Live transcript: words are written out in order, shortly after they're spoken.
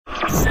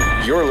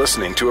You're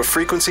listening to a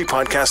Frequency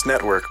Podcast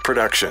Network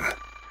production.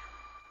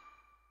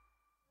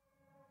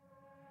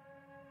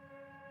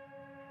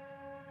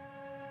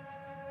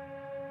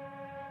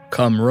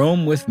 Come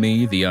roam with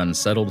me the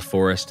unsettled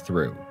forest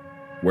through,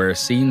 where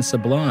scene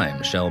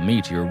sublime shall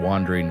meet your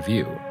wandering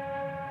view.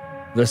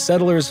 The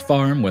settler's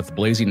farm with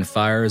blazing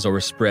fires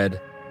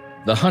o'erspread,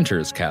 the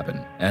hunter's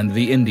cabin and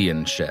the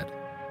Indian shed,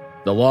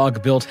 the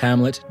log-built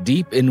hamlet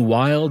deep in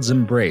wilds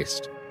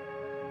embraced,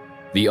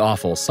 the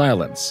awful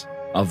silence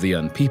of the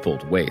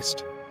unpeopled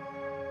waste.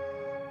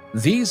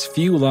 These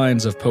few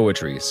lines of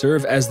poetry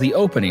serve as the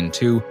opening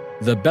to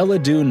The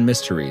Belladoon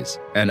Mysteries,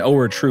 an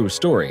o'er-true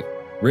story,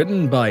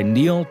 written by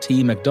Neil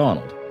T.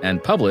 MacDonald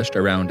and published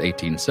around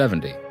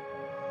 1870.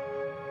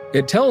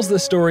 It tells the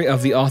story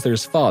of the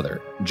author's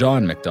father,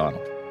 John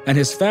MacDonald, and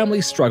his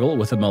family's struggle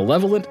with a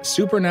malevolent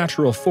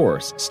supernatural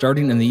force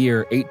starting in the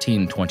year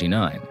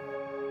 1829.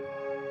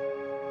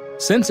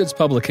 Since its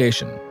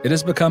publication, it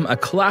has become a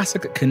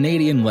classic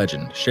Canadian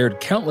legend shared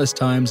countless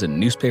times in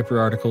newspaper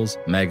articles,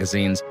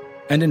 magazines,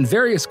 and in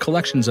various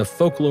collections of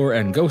folklore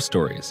and ghost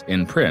stories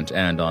in print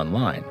and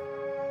online.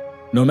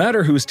 No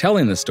matter who's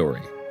telling the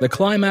story, the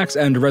climax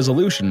and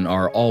resolution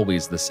are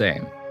always the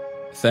same.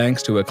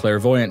 Thanks to a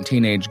clairvoyant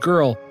teenage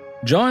girl,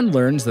 John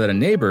learns that a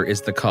neighbor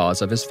is the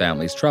cause of his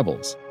family's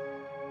troubles.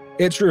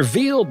 It's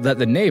revealed that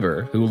the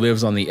neighbor, who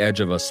lives on the edge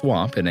of a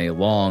swamp in a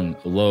long,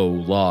 low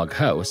log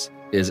house,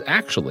 is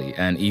actually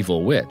an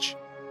evil witch.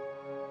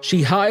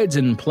 She hides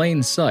in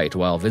plain sight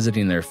while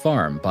visiting their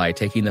farm by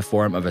taking the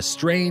form of a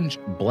strange,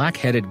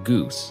 black-headed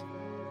goose.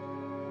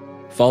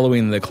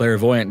 Following the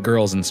clairvoyant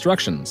girl's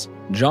instructions,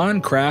 John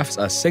crafts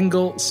a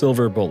single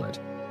silver bullet,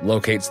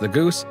 locates the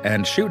goose,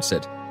 and shoots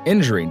it,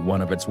 injuring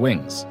one of its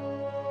wings.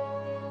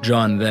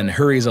 John then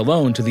hurries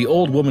alone to the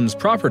old woman's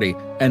property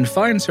and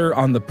finds her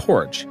on the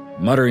porch,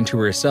 muttering to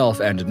herself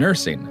and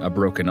nursing a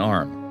broken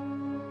arm.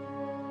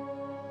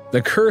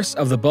 The curse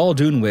of the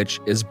Baldoon Witch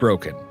is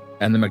broken,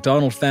 and the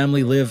MacDonald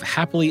family live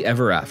happily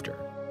ever after.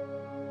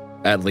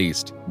 At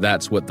least,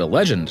 that's what the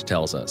legend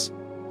tells us.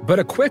 But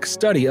a quick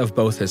study of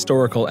both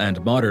historical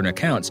and modern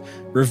accounts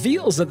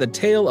reveals that the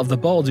tale of the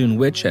Baldoon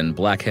Witch and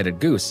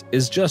black-headed goose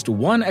is just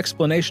one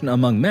explanation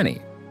among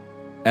many.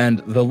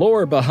 And the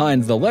lore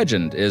behind the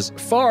legend is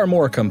far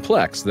more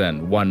complex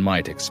than one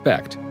might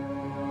expect.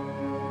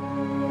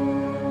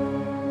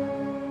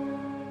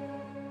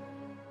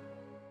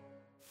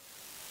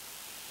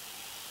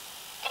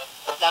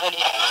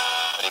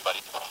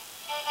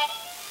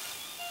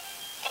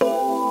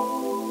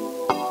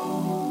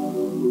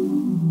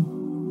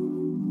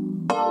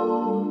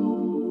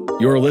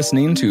 You're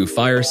listening to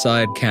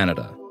Fireside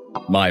Canada,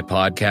 my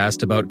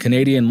podcast about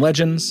Canadian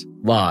legends,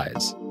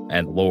 lies,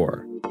 and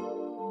lore.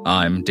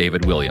 I'm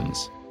David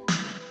Williams.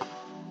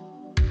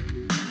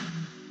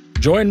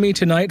 Join me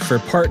tonight for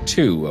part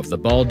 2 of the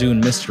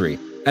Baldoon Mystery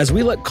as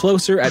we look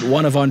closer at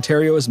one of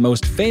Ontario's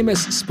most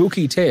famous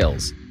spooky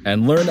tales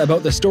and learn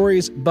about the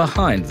stories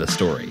behind the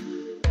story.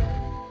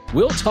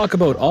 We'll talk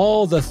about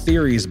all the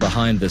theories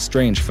behind this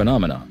strange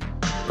phenomenon,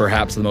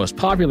 perhaps the most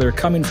popular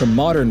coming from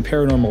modern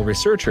paranormal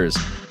researchers,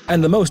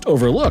 and the most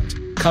overlooked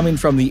coming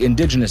from the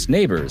Indigenous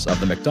neighbors of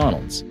the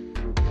MacDonalds.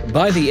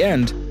 By the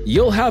end,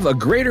 you'll have a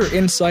greater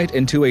insight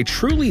into a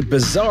truly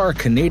bizarre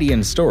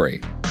Canadian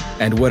story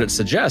and what it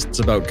suggests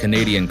about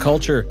Canadian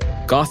culture,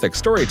 Gothic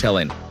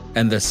storytelling,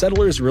 and the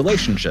settlers'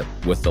 relationship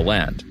with the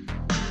land.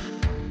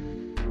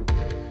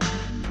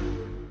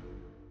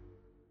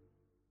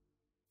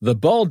 The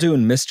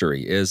Baldoon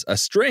Mystery is a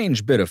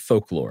strange bit of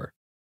folklore.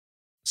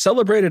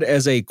 Celebrated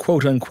as a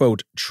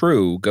quote-unquote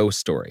true ghost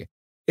story,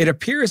 it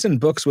appears in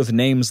books with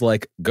names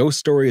like Ghost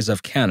Stories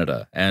of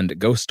Canada and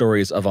Ghost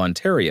Stories of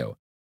Ontario,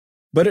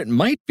 but it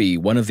might be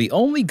one of the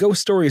only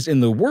ghost stories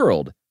in the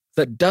world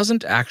that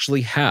doesn't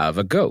actually have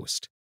a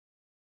ghost.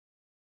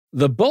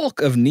 The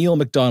bulk of Neil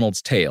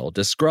MacDonald's tale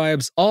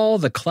describes all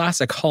the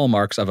classic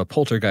hallmarks of a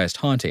poltergeist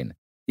haunting,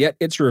 yet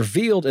it's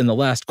revealed in the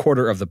last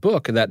quarter of the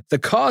book that the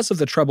cause of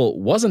the trouble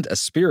wasn't a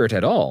spirit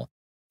at all,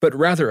 but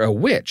rather a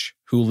witch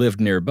who lived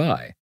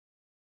nearby.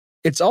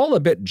 It's all a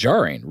bit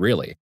jarring,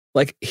 really,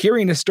 like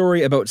hearing a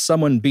story about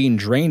someone being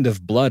drained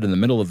of blood in the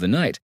middle of the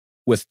night,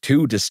 with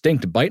 2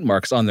 distinct bite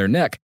marks on their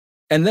neck,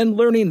 and then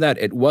learning that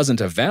it wasn't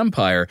a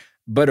vampire,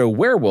 but a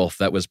werewolf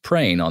that was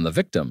preying on the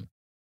victim.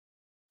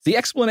 The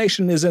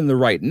explanation is in the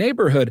right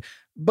neighborhood,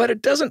 but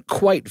it doesn't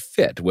quite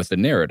fit with the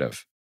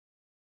narrative.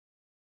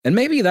 And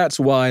maybe that's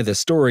why the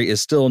story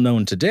is still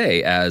known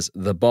today as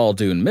the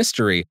Baldoon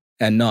Mystery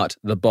and not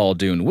the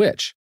Baldoon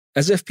Witch,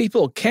 as if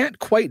people can't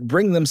quite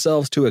bring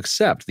themselves to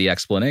accept the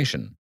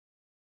explanation.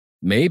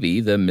 Maybe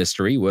the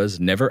mystery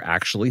was never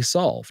actually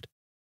solved.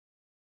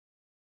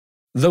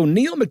 Though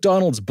Neil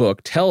MacDonald's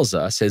book tells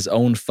us his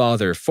own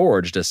father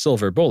forged a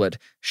silver bullet,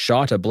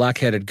 shot a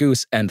black-headed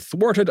goose, and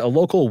thwarted a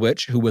local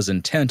witch who was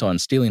intent on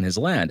stealing his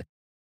land,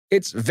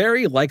 it's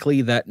very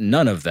likely that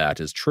none of that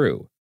is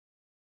true.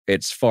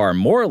 It's far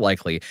more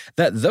likely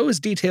that those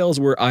details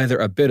were either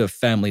a bit of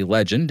family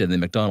legend in the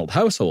MacDonald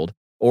household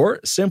or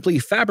simply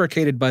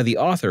fabricated by the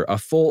author a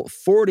full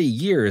 40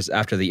 years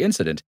after the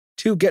incident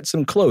to get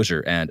some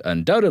closure and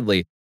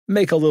undoubtedly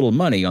make a little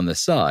money on the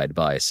side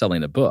by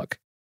selling a book.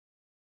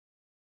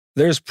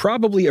 There's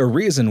probably a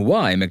reason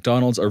why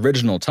MacDonald's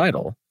original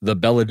title, The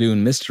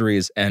Belladune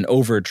Mysteries: An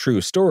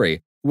Over-True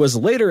Story, was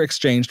later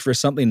exchanged for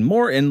something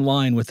more in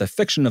line with the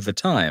fiction of the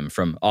time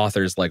from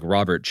authors like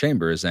Robert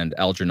Chambers and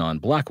Algernon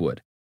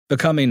Blackwood,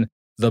 becoming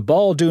The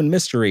Baldoon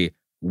Mystery: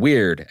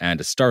 Weird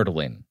and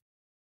Startling.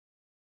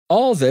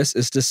 All this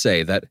is to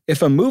say that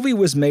if a movie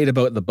was made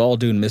about the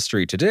Baldoon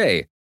Mystery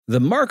today, the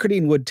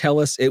marketing would tell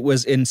us it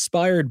was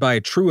inspired by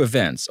true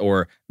events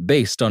or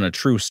based on a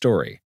true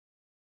story.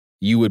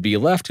 You would be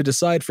left to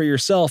decide for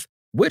yourself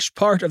which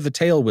part of the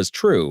tale was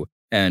true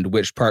and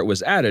which part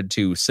was added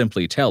to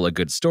simply tell a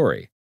good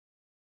story.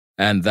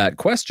 And that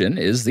question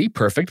is the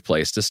perfect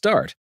place to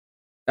start.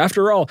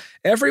 After all,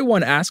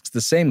 everyone asks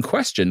the same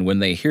question when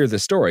they hear the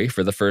story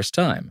for the first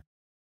time.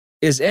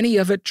 Is any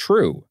of it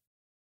true?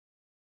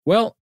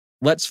 Well,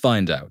 let's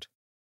find out.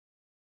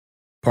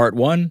 Part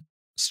 1.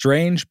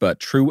 Strange but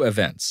True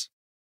Events.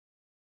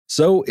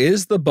 So,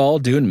 is the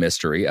Baldoon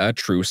Mystery a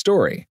true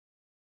story?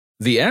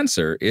 The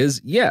answer is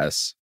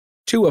yes,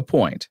 to a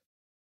point.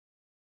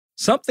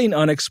 Something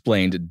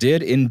unexplained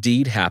did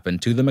indeed happen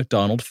to the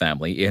MacDonald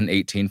family in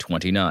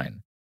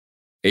 1829.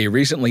 A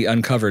recently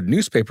uncovered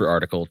newspaper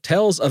article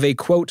tells of a,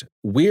 quote,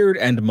 weird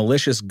and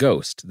malicious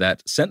ghost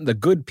that sent the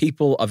good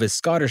people of a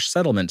Scottish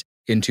settlement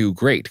into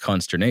great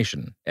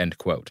consternation, end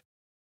quote.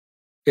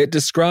 It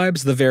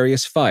describes the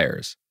various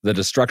fires, the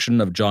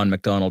destruction of John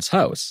MacDonald's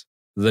house,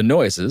 the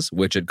noises,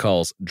 which it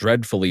calls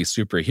dreadfully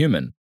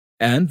superhuman,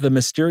 and the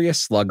mysterious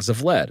slugs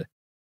of lead.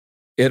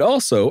 It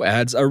also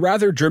adds a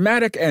rather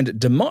dramatic and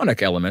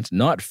demonic element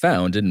not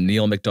found in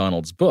Neil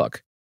MacDonald's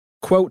book.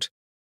 Quote,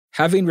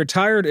 having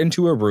retired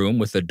into a room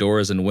with the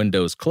doors and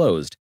windows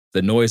closed,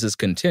 the noises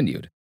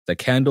continued, the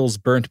candles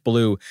burnt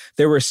blue,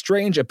 there were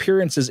strange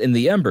appearances in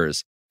the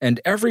embers, and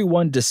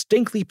everyone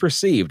distinctly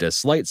perceived a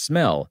slight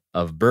smell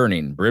of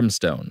burning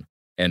brimstone,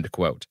 end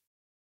quote.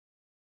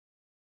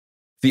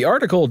 The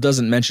article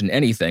doesn't mention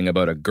anything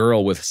about a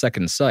girl with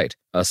second sight,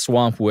 a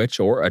swamp witch,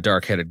 or a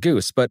dark-headed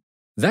goose, but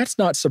that's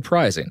not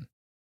surprising.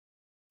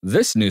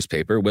 This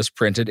newspaper was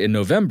printed in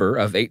November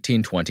of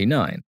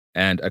 1829,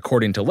 and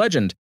according to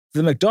legend,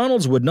 the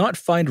MacDonalds would not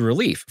find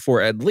relief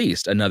for at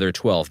least another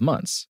 12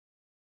 months.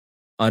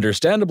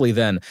 Understandably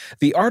then,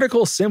 the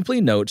article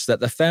simply notes that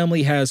the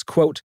family has,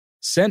 quote,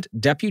 sent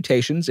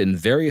deputations in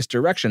various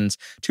directions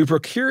to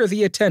procure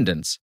the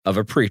attendance of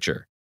a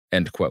preacher,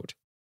 end quote.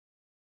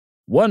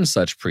 One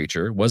such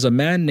preacher was a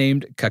man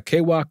named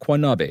Kakewa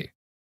Kwanabe,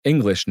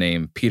 English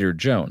name Peter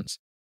Jones,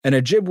 an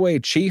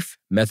Ojibwe chief,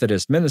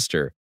 Methodist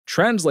minister,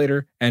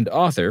 translator, and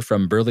author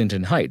from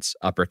Burlington Heights,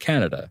 Upper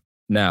Canada,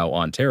 now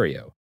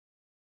Ontario.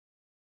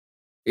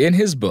 In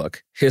his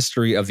book,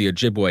 History of the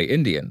Ojibwe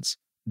Indians,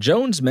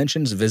 Jones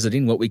mentions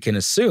visiting what we can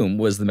assume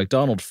was the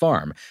MacDonald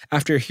farm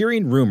after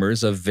hearing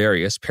rumors of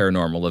various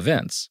paranormal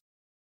events.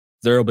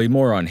 There will be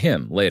more on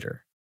him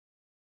later.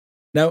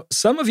 Now,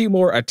 some of you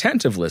more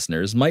attentive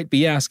listeners might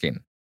be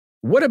asking,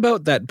 what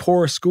about that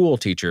poor school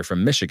teacher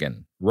from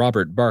Michigan,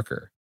 Robert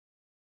Barker?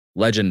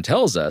 Legend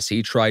tells us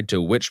he tried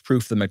to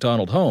witch-proof the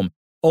MacDonald home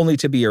only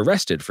to be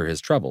arrested for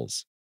his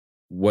troubles.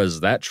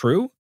 Was that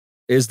true?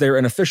 Is there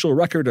an official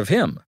record of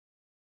him?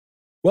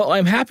 Well,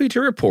 I'm happy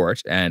to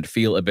report, and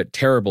feel a bit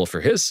terrible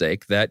for his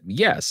sake, that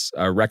yes,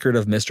 a record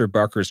of Mr.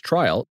 Barker's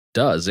trial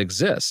does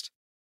exist.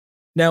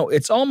 Now,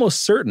 it's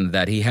almost certain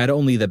that he had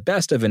only the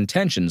best of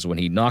intentions when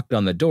he knocked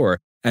on the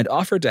door and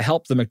offered to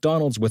help the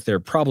MacDonalds with their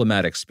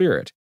problematic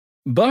spirit.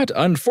 But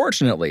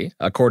unfortunately,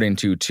 according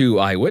to 2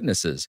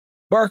 eyewitnesses,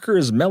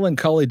 Barker's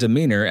melancholy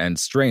demeanor and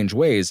strange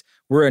ways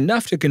were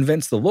enough to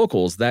convince the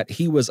locals that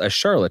he was a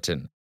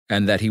charlatan,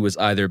 and that he was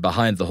either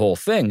behind the whole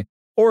thing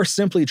or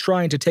simply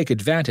trying to take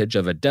advantage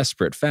of a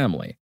desperate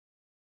family.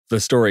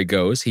 The story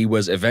goes he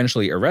was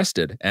eventually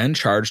arrested and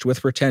charged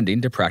with pretending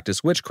to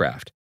practice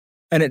witchcraft,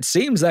 and it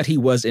seems that he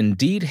was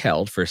indeed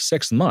held for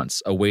 6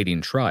 months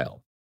awaiting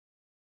trial.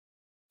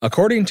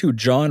 According to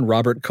John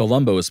Robert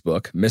Colombo's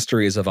book,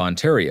 Mysteries of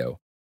Ontario,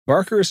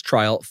 Barker's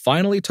trial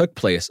finally took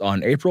place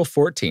on April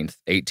 14,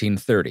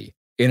 1830,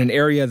 in an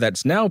area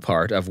that's now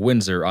part of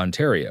Windsor,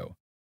 Ontario.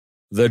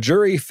 The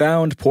jury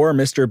found poor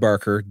Mr.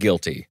 Barker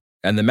guilty,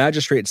 and the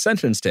magistrate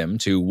sentenced him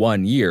to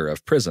 1 year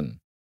of prison.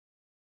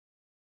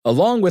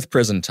 Along with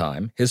prison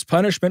time, his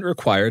punishment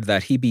required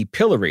that he be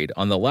pilloried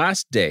on the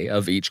last day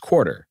of each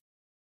quarter.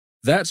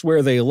 That's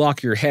where they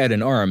lock your head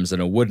and arms in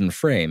a wooden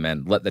frame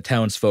and let the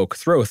townsfolk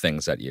throw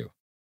things at you.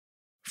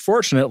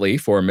 Fortunately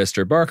for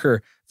Mr.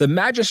 Barker, the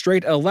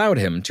magistrate allowed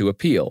him to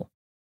appeal.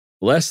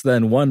 Less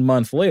than 1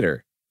 month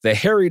later, the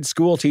harried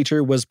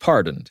schoolteacher was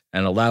pardoned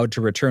and allowed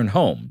to return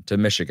home to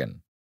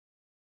Michigan.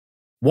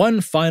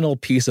 One final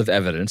piece of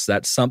evidence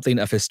that something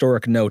of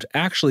historic note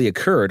actually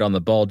occurred on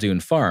the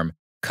Baldoon farm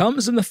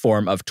comes in the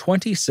form of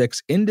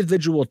 26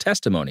 individual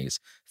testimonies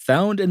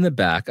found in the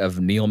back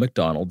of Neil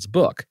MacDonald's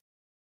book.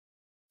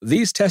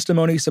 These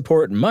testimonies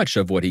support much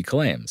of what he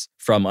claims,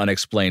 from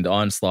unexplained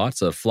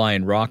onslaughts of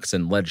flying rocks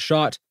and lead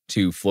shot,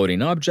 to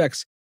floating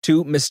objects,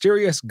 to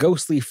mysterious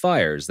ghostly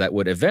fires that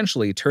would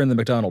eventually turn the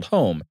MacDonald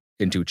home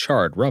into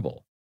charred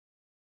rubble.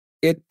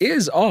 It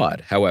is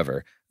odd,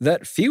 however,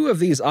 that few of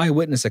these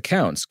eyewitness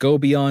accounts go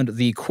beyond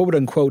the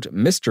quote-unquote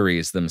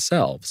mysteries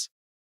themselves.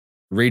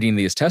 Reading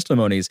these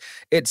testimonies,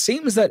 it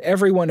seems that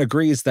everyone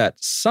agrees that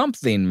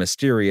something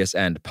mysterious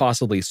and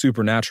possibly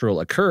supernatural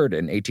occurred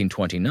in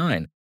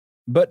 1829,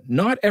 but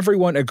not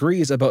everyone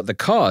agrees about the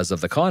cause of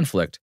the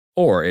conflict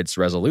or its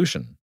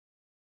resolution.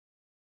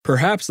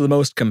 Perhaps the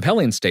most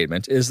compelling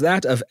statement is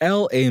that of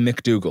L. A.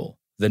 McDougall,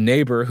 the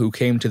neighbor who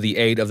came to the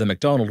aid of the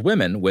MacDonald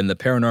women when the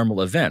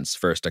paranormal events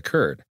first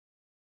occurred.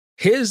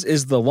 His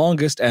is the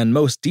longest and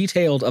most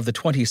detailed of the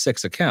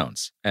 26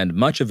 accounts, and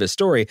much of his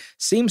story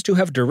seems to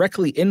have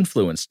directly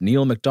influenced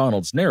Neil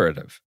MacDonald's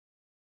narrative.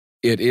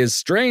 It is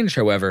strange,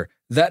 however,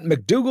 that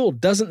McDougall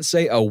doesn't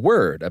say a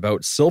word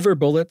about silver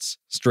bullets,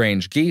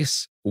 strange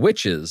geese,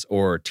 witches,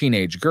 or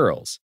teenage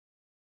girls.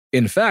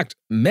 In fact,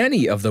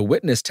 many of the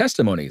witness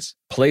testimonies,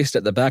 placed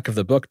at the back of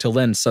the book to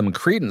lend some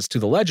credence to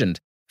the legend,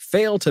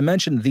 fail to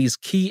mention these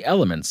key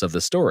elements of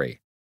the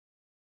story.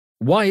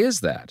 Why is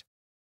that?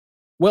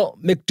 Well,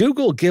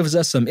 McDougall gives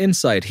us some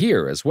insight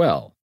here as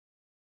well.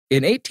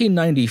 In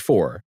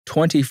 1894,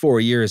 24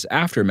 years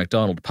after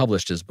MacDonald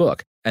published his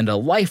book, and a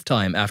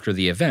lifetime after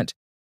the event,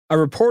 a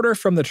reporter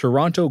from the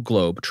Toronto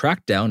Globe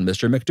tracked down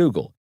Mr.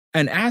 McDougall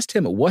and asked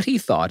him what he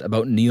thought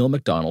about Neil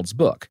MacDonald's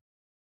book.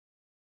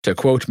 To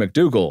quote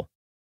McDougall,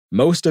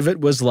 "Most of it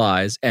was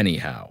lies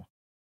anyhow."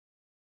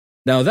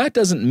 Now, that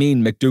doesn't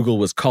mean McDougall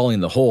was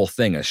calling the whole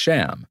thing a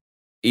sham.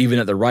 Even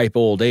at the ripe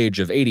old age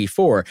of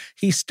 84,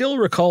 he still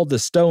recalled the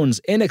stones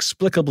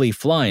inexplicably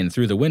flying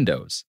through the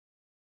windows.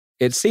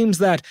 It seems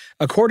that,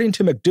 according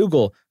to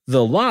McDougall,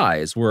 the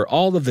lies were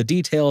all of the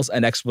details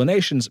and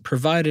explanations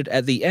provided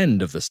at the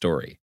end of the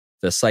story: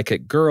 the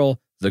psychic girl,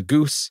 the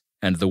goose,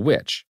 and the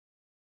witch.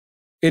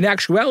 In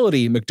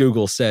actuality,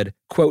 McDougall said,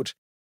 quote,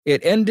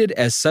 "It ended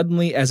as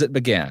suddenly as it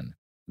began.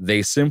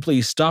 They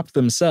simply stopped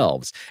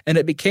themselves, and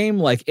it became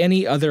like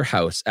any other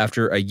house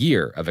after a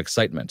year of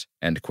excitement."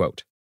 End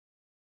quote.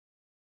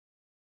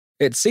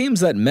 It seems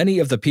that many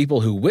of the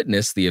people who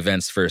witnessed the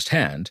events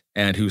firsthand,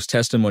 and whose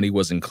testimony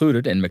was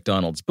included in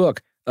MacDonald's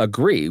book,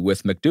 agree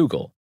with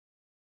McDougall.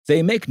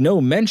 They make no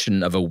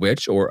mention of a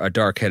witch or a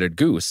dark-headed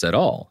goose at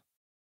all.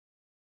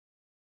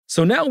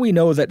 So now we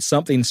know that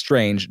something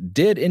strange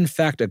did in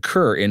fact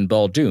occur in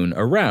Baldoon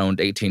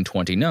around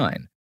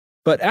 1829,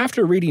 but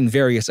after reading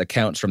various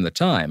accounts from the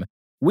time,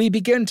 we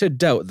begin to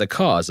doubt the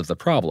cause of the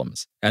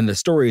problems and the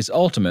story's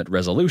ultimate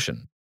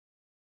resolution.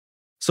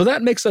 So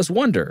that makes us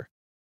wonder,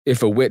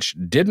 if a witch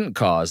didn't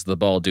cause the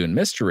Baldoon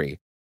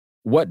mystery,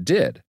 what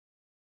did?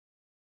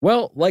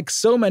 Well, like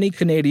so many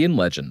Canadian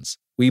legends,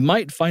 we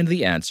might find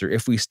the answer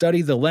if we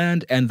study the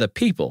land and the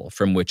people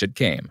from which it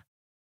came.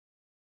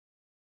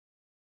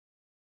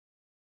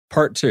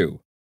 Part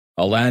 2.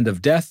 A Land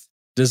of Death,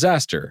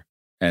 Disaster,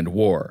 and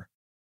War.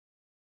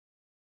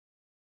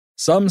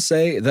 Some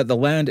say that the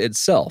land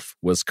itself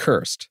was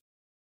cursed.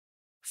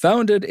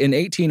 Founded in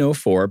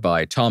 1804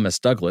 by Thomas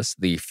Douglas,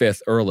 the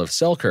 5th Earl of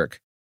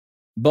Selkirk,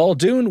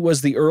 Baldoon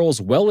was the Earl's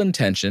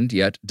well-intentioned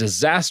yet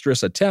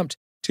disastrous attempt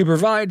to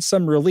provide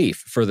some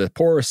relief for the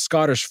poor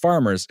Scottish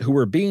farmers who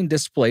were being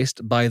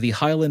displaced by the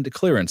Highland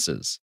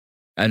clearances,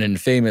 an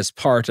infamous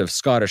part of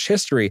Scottish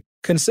history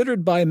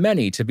considered by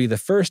many to be the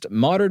first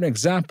modern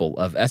example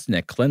of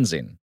ethnic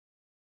cleansing.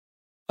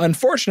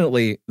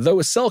 Unfortunately,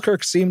 though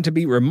Selkirk seemed to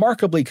be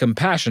remarkably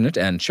compassionate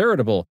and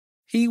charitable,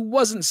 he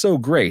wasn't so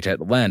great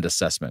at land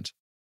assessment.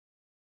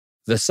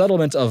 The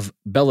settlement of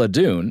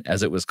Belladoon,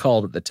 as it was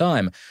called at the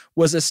time,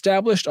 was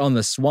established on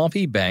the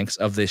swampy banks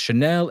of the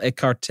Chenal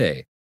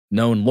Écarté,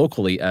 known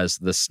locally as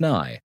the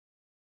Snye,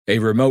 a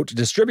remote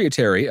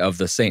distributary of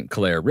the St.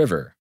 Clair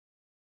River.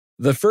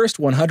 The first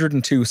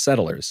 102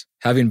 settlers,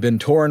 having been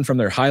torn from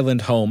their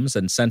highland homes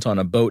and sent on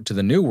a boat to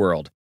the New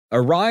World,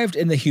 arrived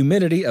in the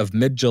humidity of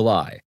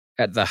mid-July,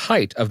 at the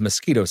height of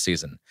mosquito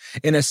season,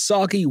 in a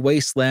soggy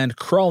wasteland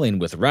crawling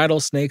with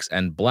rattlesnakes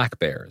and black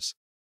bears.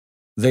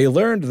 They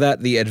learned that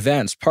the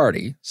advance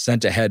party,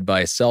 sent ahead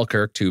by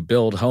Selkirk to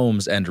build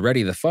homes and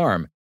ready the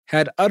farm,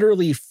 had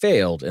utterly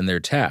failed in their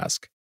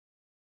task.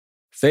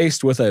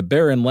 Faced with a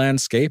barren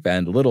landscape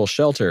and little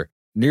shelter,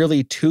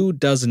 nearly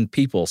 24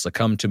 people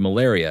succumbed to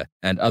malaria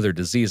and other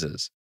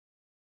diseases.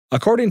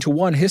 According to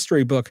one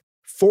history book,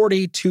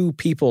 42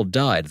 people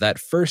died that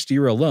first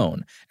year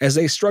alone as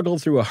they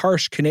struggled through a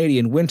harsh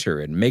Canadian winter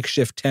in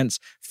makeshift tents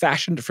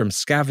fashioned from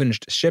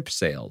scavenged ship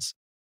sails,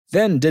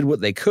 then did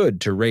what they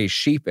could to raise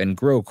sheep and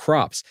grow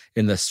crops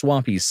in the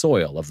swampy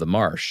soil of the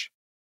marsh.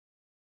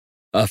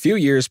 A few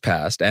years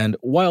passed, and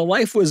while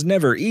life was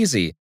never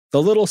easy,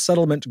 the little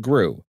settlement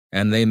grew,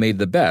 and they made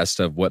the best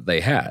of what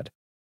they had.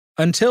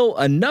 Until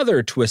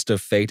another twist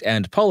of fate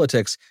and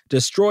politics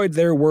destroyed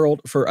their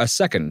world for a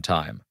second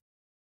time.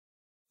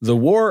 The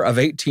War of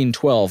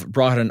 1812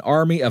 brought an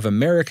army of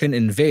American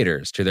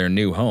invaders to their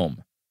new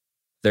home.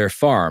 Their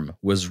farm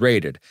was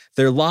raided,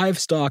 their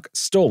livestock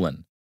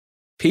stolen.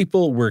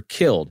 People were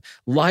killed,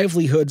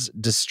 livelihoods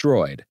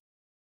destroyed.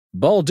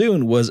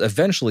 Baldoon was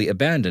eventually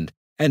abandoned,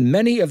 and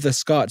many of the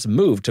Scots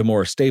moved to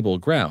more stable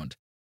ground,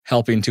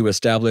 helping to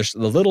establish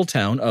the little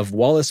town of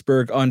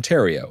Wallaceburg,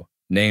 Ontario,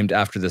 named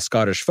after the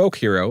Scottish folk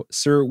hero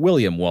Sir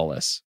William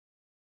Wallace.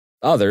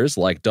 Others,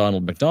 like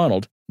Donald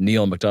MacDonald,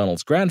 Neil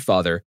MacDonald's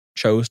grandfather,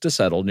 chose to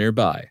settle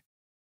nearby.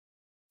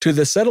 To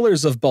the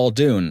settlers of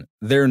Baldoon,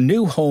 their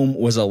new home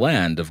was a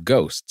land of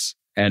ghosts,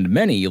 and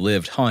many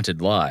lived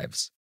haunted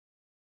lives.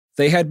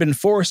 They had been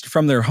forced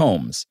from their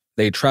homes.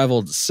 They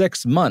traveled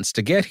 6 months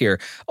to get here,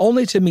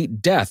 only to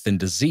meet death and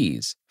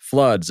disease,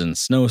 floods and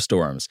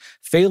snowstorms,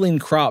 failing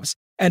crops,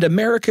 and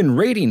American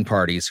raiding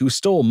parties who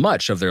stole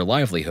much of their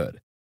livelihood.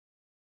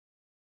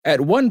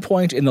 At one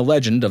point in the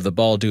legend of the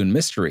Baldoon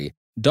Mystery,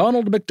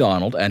 Donald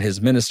MacDonald and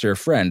his minister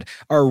friend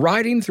are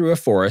riding through a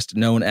forest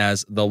known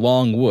as the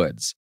Long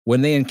Woods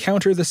when they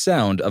encounter the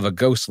sound of a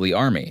ghostly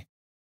army.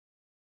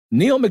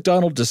 Neil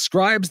MacDonald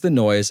describes the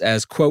noise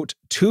as, quote,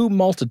 two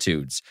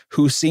multitudes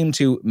who seem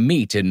to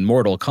meet in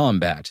mortal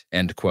combat,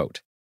 end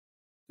quote.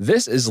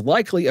 This is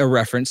likely a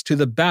reference to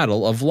the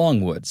Battle of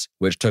Longwoods,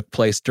 which took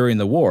place during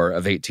the War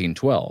of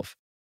 1812.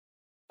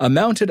 A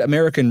mounted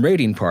American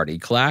raiding party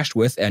clashed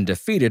with and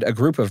defeated a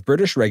group of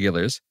British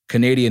regulars,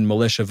 Canadian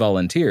militia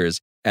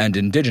volunteers, and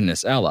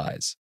Indigenous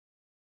allies.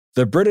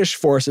 The British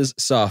forces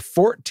saw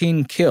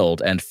 14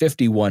 killed and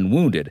 51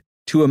 wounded,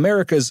 to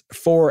America's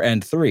 4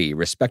 and 3,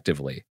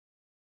 respectively.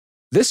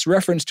 This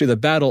reference to the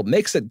battle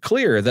makes it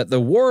clear that the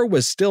war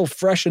was still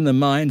fresh in the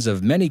minds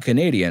of many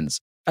Canadians,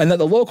 and that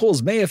the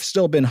locals may have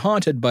still been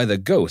haunted by the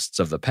ghosts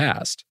of the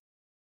past.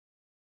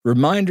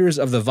 Reminders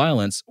of the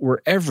violence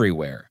were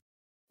everywhere.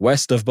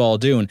 West of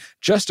Baldoon,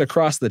 just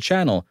across the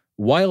channel,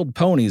 wild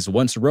ponies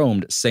once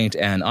roamed St.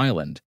 Anne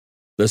Island.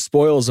 The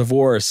spoils of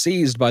war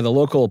seized by the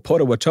local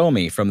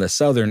Potawatomi from the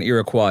southern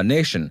Iroquois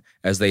nation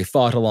as they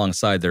fought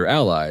alongside their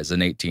allies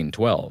in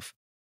 1812.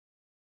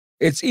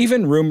 It's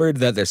even rumored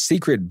that the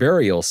secret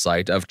burial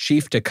site of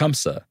Chief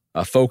Tecumseh,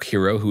 a folk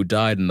hero who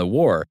died in the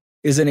war,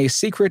 is in a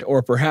secret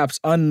or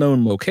perhaps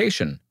unknown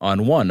location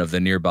on one of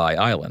the nearby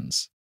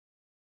islands.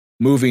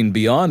 Moving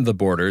beyond the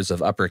borders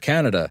of Upper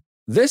Canada,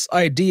 this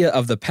idea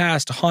of the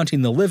past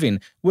haunting the living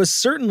was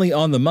certainly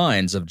on the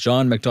minds of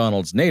John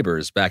MacDonald's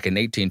neighbors back in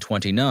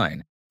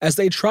 1829, as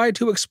they tried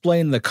to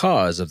explain the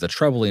cause of the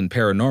troubling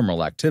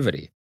paranormal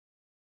activity.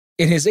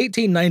 In his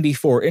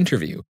 1894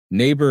 interview,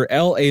 neighbor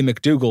L.A.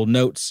 McDougall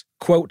notes,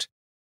 quote,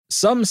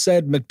 "Some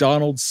said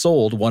MacDonald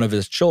sold one of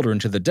his children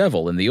to the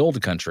devil in the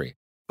old country,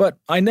 but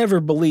I never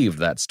believed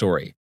that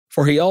story,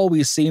 for he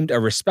always seemed a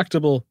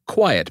respectable,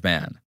 quiet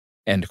man."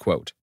 End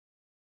quote.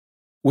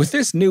 With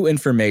this new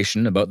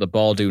information about the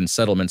Baldoon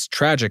settlement's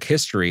tragic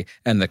history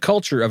and the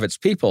culture of its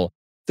people,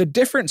 the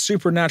different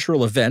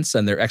supernatural events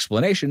and their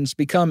explanations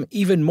become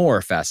even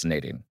more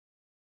fascinating.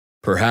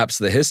 Perhaps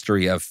the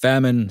history of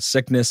famine,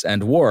 sickness,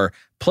 and war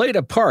played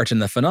a part in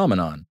the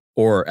phenomenon,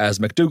 or, as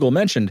McDougall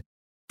mentioned,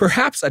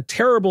 perhaps a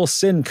terrible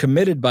sin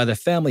committed by the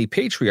family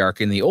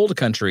patriarch in the old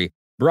country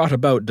brought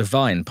about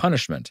divine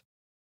punishment.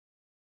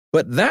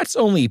 But that's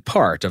only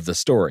part of the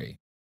story.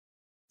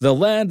 The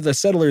land the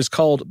settlers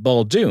called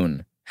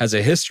Baldoon has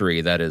a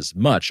history that is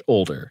much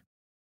older.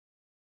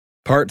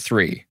 Part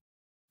 3.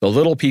 The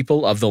Little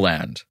People of the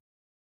Land.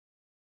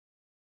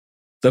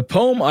 The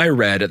poem I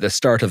read at the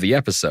start of the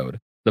episode,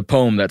 the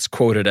poem that's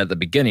quoted at the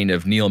beginning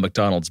of Neil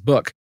MacDonald's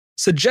book,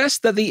 suggests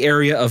that the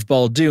area of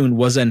Baldoon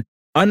was an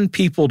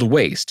unpeopled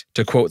waste,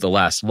 to quote the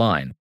last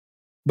line.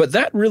 But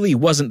that really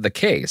wasn't the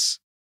case.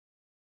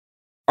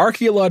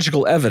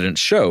 Archaeological evidence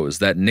shows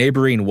that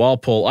neighboring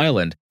Walpole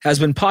Island has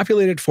been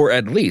populated for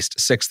at least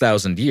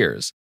 6,000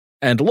 years,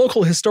 and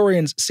local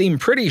historians seem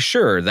pretty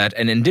sure that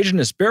an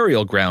indigenous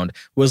burial ground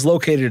was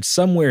located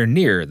somewhere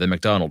near the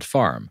MacDonald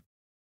farm.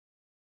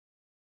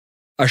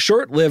 A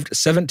short-lived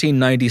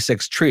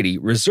 1796 treaty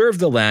reserved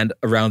the land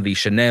around the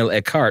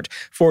Chenelle-Écart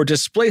for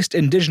displaced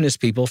indigenous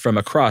people from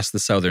across the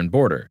southern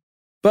border.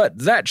 But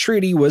that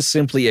treaty was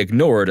simply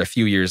ignored a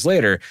few years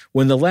later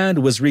when the land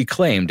was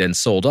reclaimed and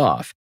sold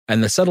off,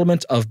 and the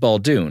settlement of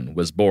Baldoon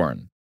was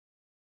born.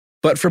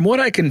 But from what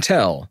I can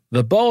tell,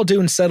 the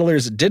Baldoon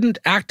settlers didn't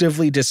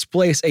actively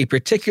displace a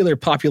particular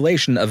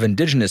population of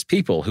indigenous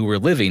people who were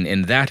living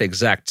in that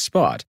exact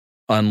spot,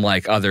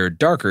 unlike other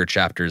darker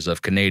chapters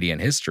of Canadian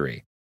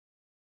history.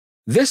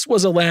 This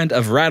was a land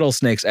of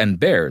rattlesnakes and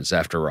bears,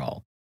 after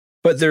all,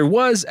 but there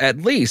was,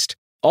 at least,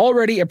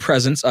 already a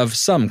presence of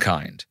some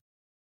kind.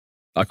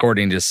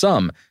 According to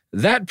some,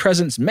 that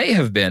presence may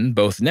have been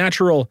both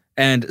natural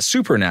and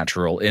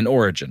supernatural in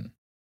origin.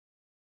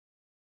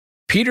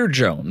 Peter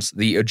Jones,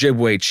 the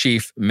Ojibwe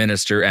chief,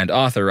 minister, and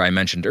author I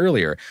mentioned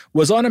earlier,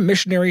 was on a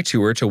missionary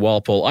tour to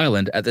Walpole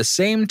Island at the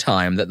same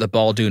time that the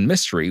Baldoon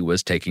Mystery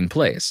was taking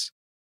place.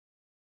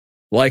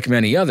 Like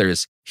many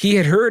others, he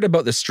had heard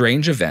about the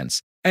strange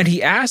events, and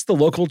he asked the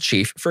local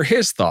chief for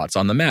his thoughts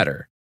on the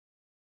matter.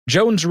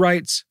 Jones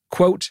writes,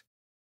 quote,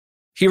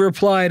 he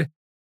replied,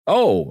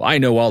 "Oh, I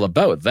know all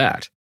about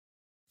that.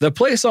 The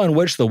place on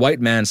which the white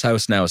man's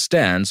house now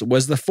stands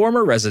was the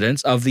former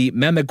residence of the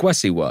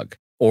Mamegwesiwug,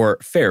 or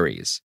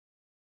fairies.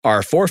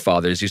 Our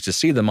forefathers used to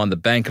see them on the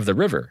bank of the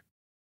river.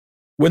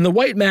 When the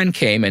white man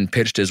came and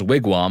pitched his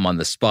wigwam on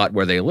the spot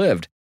where they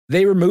lived,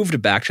 they were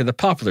moved back to the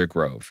poplar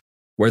grove,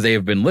 where they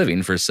have been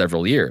living for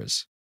several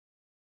years.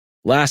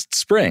 Last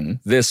spring,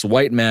 this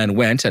white man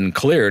went and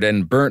cleared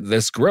and burnt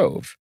this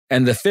grove,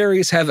 and the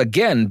fairies have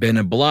again been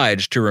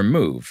obliged to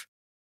remove.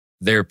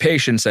 Their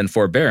patience and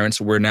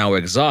forbearance were now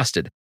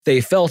exhausted.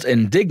 They felt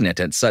indignant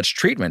at such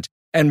treatment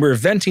and were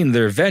venting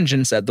their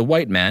vengeance at the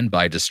white man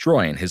by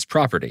destroying his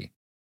property.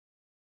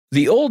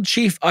 The old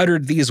chief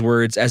uttered these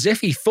words as if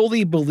he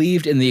fully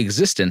believed in the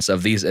existence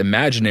of these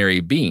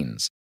imaginary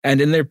beings and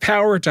in their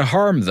power to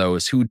harm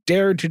those who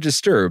dared to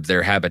disturb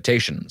their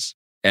habitations."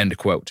 End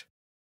quote.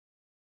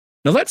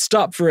 Now let's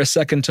stop for a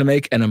second to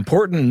make an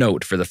important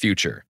note for the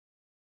future.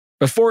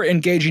 Before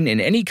engaging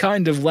in any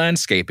kind of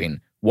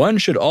landscaping, one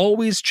should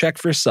always check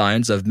for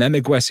signs of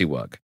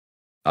Memegwesiwug.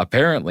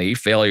 Apparently,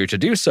 failure to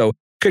do so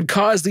could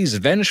cause these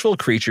vengeful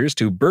creatures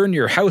to burn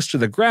your house to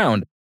the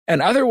ground and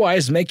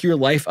otherwise make your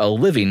life a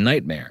living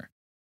nightmare.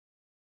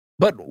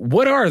 But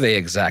what are they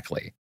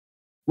exactly?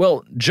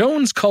 Well,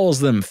 Jones calls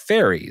them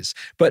fairies,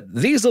 but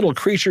these little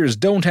creatures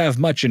don't have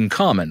much in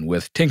common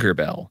with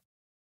Tinkerbell.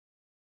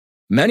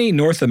 Many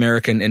North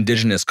American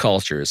indigenous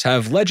cultures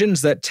have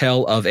legends that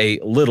tell of a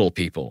little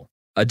people,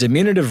 a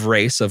diminutive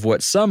race of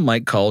what some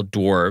might call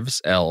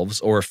dwarves, elves,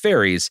 or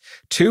fairies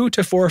 2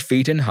 to 4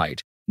 feet in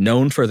height,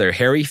 known for their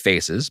hairy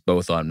faces,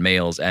 both on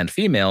males and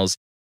females,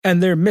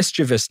 and their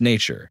mischievous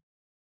nature.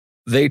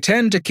 They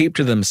tend to keep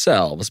to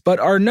themselves, but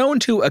are known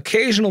to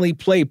occasionally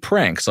play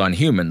pranks on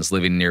humans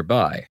living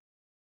nearby.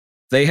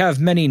 They have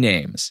many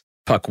names: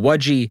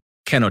 Pukwudgie,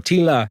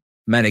 Kenotila,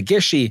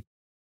 Manigishi,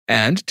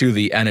 and, to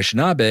the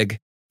Anishinaabeg,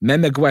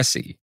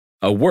 Memegwesi,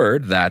 a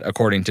word that,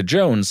 according to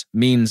Jones,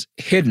 means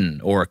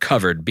hidden or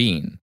covered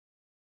being.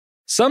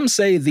 Some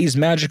say these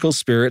magical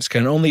spirits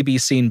can only be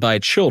seen by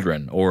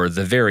children or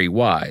the very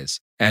wise,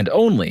 and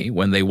only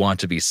when they want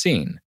to be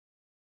seen.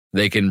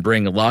 They can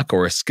bring luck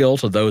or skill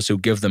to those who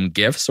give them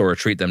gifts or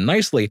treat them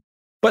nicely,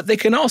 but they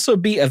can also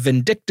be a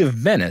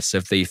vindictive menace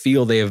if they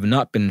feel they have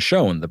not been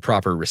shown the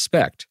proper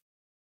respect.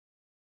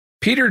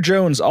 Peter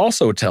Jones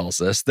also tells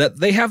us that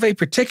they have a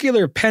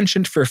particular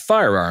penchant for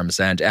firearms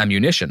and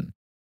ammunition.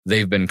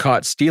 They've been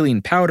caught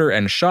stealing powder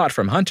and shot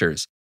from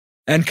hunters,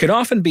 and can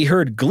often be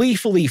heard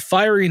gleefully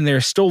firing their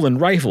stolen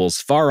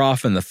rifles far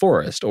off in the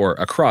forest or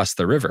across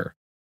the river.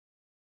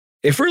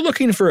 If we're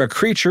looking for a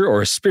creature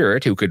or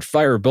spirit who could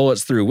fire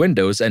bullets through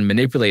windows and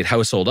manipulate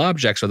household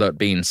objects without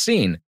being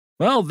seen,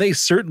 well, they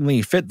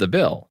certainly fit the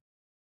bill.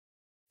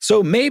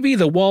 So maybe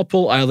the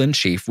Walpole Island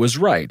chief was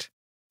right.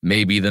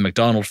 Maybe the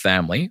MacDonald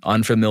family,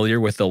 unfamiliar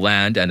with the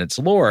land and its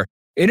lore,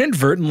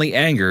 inadvertently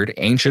angered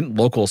ancient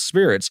local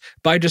spirits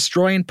by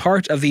destroying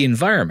part of the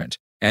environment,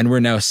 and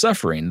were now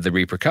suffering the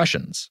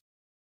repercussions.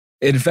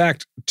 In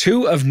fact,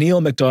 2 of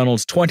Neil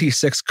MacDonald's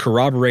 26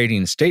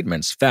 corroborating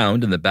statements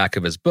found in the back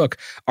of his book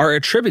are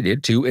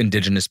attributed to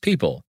indigenous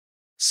people,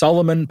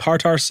 Solomon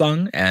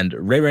Partarsung and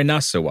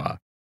Rerenasawa.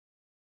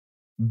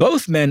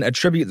 Both men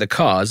attribute the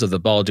cause of the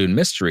Baldoon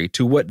mystery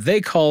to what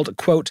they called,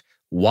 quote,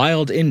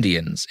 wild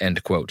Indians,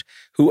 end quote,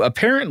 who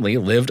apparently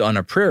lived on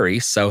a prairie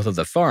south of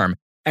the farm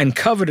and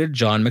coveted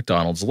John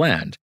MacDonald's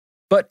land.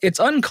 But it's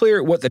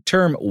unclear what the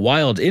term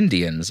wild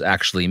Indians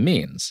actually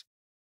means.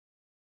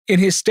 In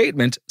his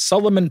statement,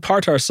 Solomon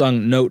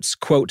Partarsung notes,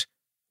 quote,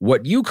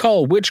 "What you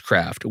call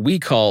witchcraft, we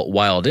call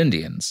wild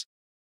Indians.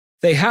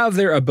 They have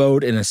their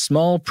abode in a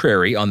small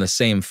prairie on the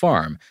same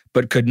farm,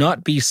 but could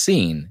not be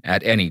seen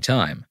at any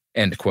time,"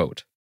 end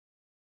quote.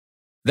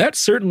 That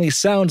certainly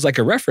sounds like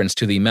a reference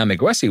to the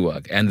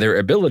Memegwesiwug and their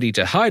ability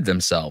to hide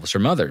themselves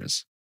from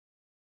others.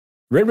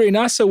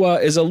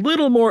 Rerenasawa is a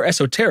little more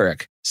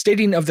esoteric,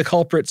 stating of the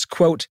culprits,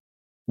 quote,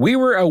 "We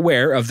were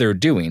aware of their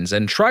doings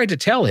and tried to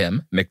tell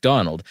him,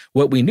 MacDonald,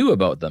 what we knew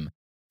about them,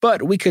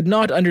 but we could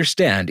not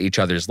understand each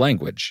other's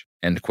language,"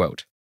 end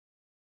quote.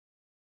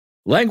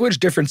 Language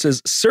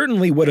differences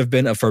certainly would have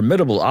been a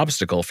formidable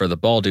obstacle for the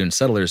Baldoon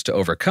settlers to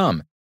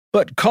overcome,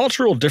 but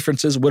cultural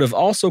differences would have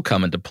also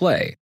come into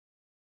play.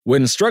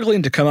 When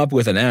struggling to come up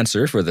with an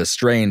answer for the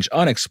strange,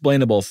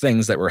 unexplainable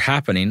things that were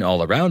happening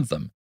all around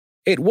them,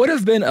 it would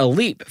have been a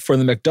leap for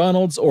the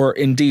MacDonalds, or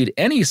indeed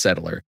any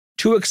settler,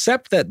 to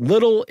accept that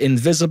little,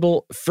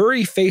 invisible,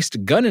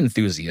 furry-faced gun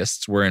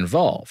enthusiasts were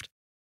involved.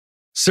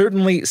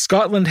 Certainly,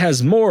 Scotland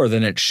has more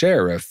than its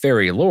share of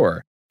fairy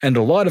lore, and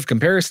a lot of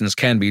comparisons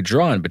can be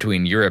drawn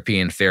between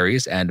European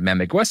fairies and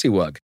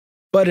Memegwesiwug,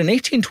 but in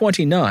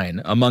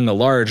 1829, among a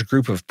large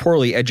group of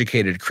poorly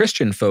educated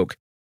Christian folk,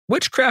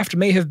 witchcraft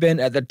may have been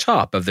at the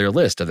top of their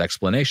list of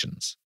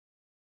explanations.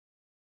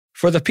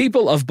 For the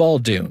people of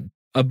Baldoon,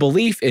 a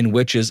belief in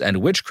witches and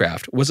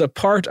witchcraft was a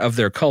part of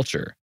their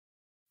culture.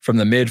 From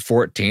the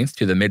mid-14th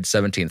to the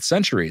mid-17th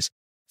centuries,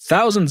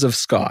 thousands of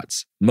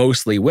Scots,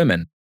 mostly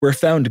women, were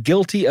found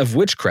guilty of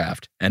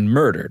witchcraft and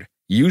murdered,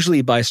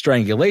 usually by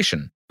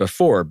strangulation,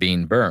 before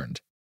being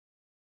burned.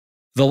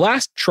 The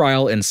last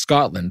trial in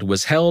Scotland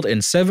was held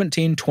in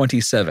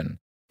 1727,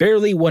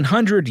 barely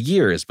 100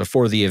 years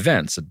before the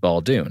events at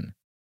Baldoon.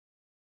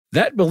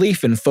 That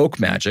belief in folk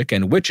magic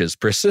and witches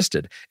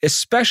persisted,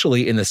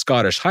 especially in the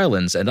Scottish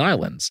Highlands and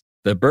Islands,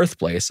 the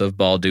birthplace of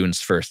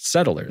Baldoon's first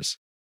settlers.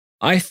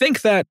 I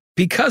think that,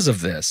 because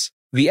of this,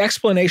 the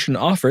explanation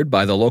offered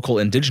by the local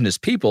indigenous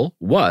people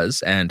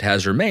was, and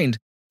has remained,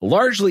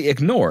 largely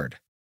ignored.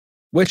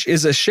 Which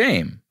is a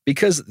shame,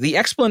 because the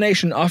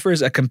explanation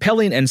offers a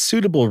compelling and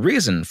suitable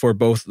reason for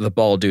both the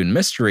Baldoon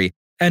mystery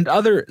and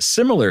other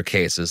similar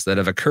cases that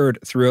have occurred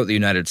throughout the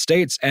United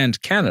States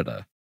and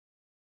Canada.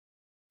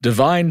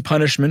 Divine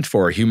punishment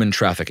for human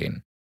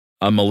trafficking.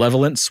 A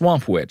malevolent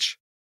swamp witch.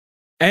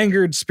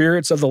 Angered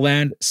spirits of the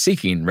land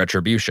seeking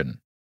retribution.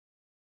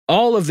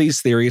 All of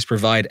these theories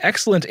provide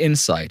excellent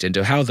insight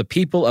into how the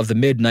people of the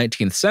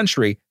mid-19th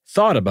century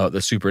thought about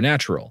the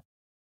supernatural.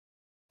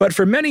 But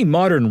for many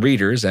modern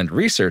readers and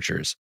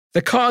researchers,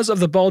 the cause of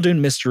the Baldoon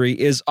mystery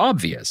is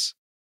obvious.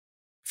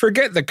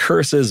 Forget the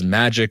curses,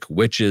 magic,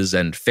 witches,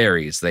 and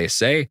fairies, they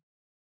say.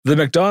 The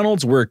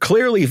MacDonalds were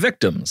clearly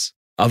victims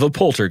of a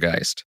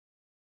poltergeist.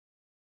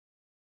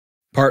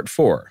 Part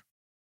 4.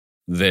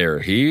 They're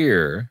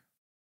here.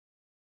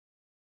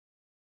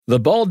 The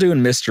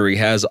Baldoon mystery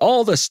has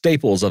all the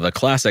staples of a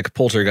classic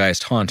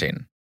poltergeist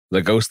haunting.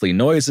 The ghostly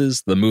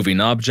noises, the moving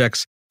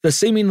objects, the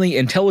seemingly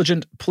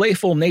intelligent,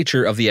 playful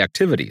nature of the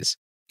activities,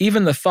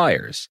 even the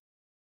fires.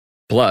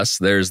 Plus,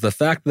 there's the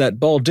fact that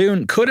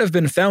Baldoon could have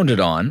been founded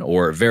on,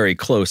 or very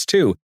close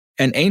to,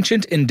 an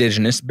ancient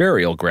indigenous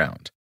burial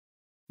ground.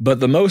 But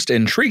the most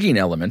intriguing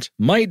element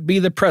might be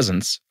the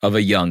presence of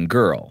a young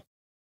girl.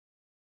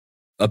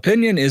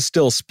 Opinion is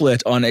still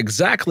split on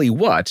exactly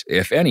what,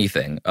 if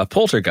anything, a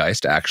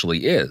poltergeist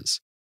actually is.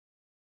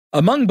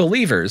 Among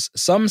believers,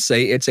 some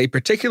say it's a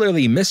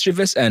particularly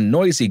mischievous and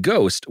noisy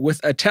ghost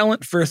with a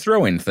talent for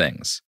throwing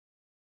things.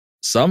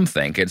 Some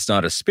think it's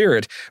not a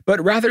spirit,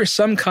 but rather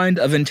some kind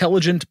of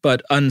intelligent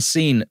but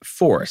unseen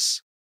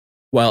force,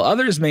 while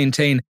others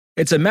maintain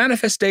it's a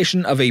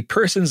manifestation of a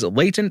person's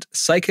latent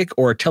psychic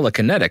or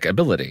telekinetic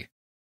ability.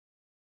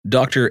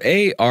 Dr.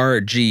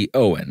 A.R.G.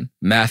 Owen,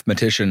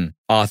 mathematician,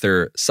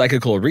 author,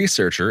 psychical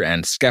researcher,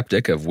 and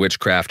skeptic of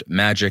witchcraft,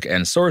 magic,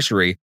 and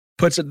sorcery,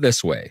 puts it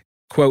this way,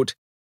 quote,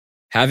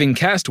 "Having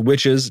cast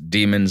witches,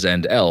 demons,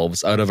 and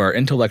elves out of our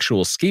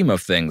intellectual scheme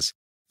of things,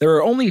 there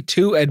are only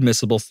two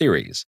admissible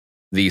theories,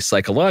 the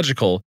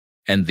psychological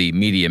and the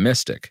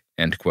mediumistic,"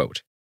 end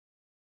quote.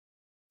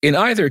 In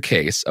either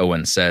case,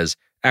 Owen says,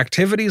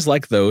 activities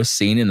like those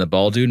seen in the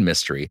Baldoon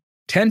mystery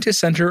tend to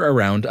center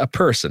around a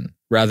person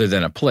rather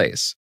than a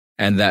place,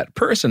 and that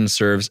person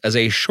serves as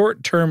a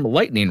short-term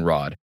lightning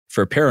rod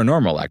for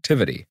paranormal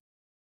activity.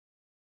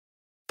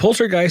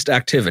 Poltergeist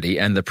activity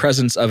and the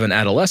presence of an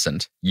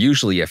adolescent,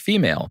 usually a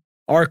female,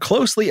 are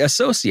closely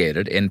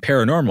associated in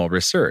paranormal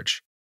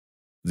research.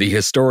 The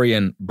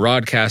historian,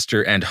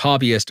 broadcaster, and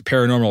hobbyist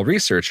paranormal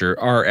researcher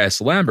R.S.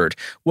 Lambert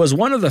was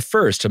one of the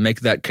first to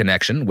make that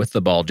connection with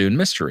the Baldoon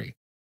mystery.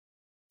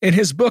 In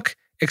his book,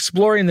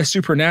 Exploring the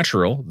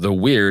Supernatural, the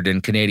Weird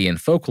in Canadian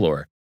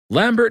Folklore,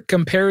 Lambert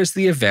compares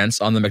the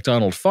events on the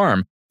MacDonald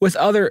farm with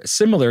other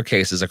similar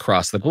cases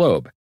across the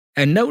globe,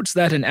 and notes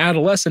that an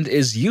adolescent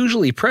is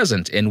usually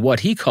present in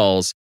what he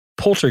calls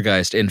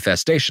poltergeist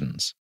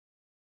infestations.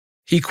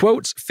 He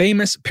quotes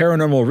famous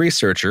paranormal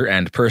researcher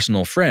and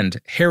personal friend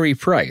Harry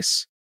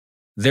Price.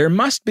 "There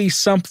must be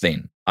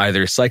something,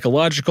 either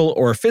psychological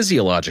or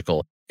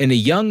physiological, in a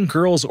young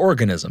girl's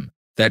organism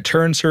that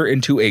turns her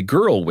into a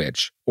girl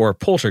witch or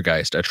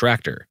poltergeist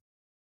attractor."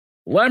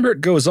 Lambert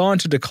goes on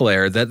to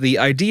declare that the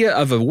idea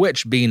of a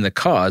witch being the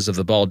cause of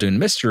the Baldoon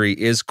mystery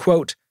is,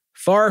 quote,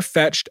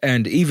 "far-fetched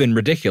and even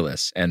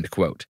ridiculous," end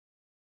quote.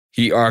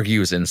 He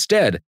argues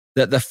instead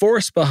that the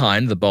force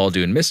behind the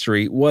Baldoon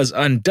mystery was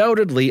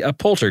undoubtedly a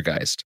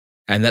poltergeist,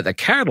 and that the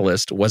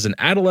catalyst was an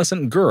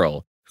adolescent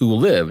girl who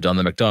lived on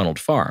the MacDonald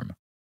farm.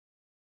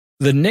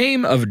 The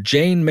name of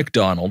Jane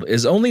MacDonald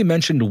is only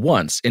mentioned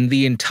once in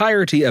the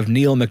entirety of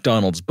Neil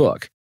MacDonald's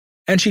book,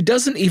 and she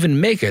doesn't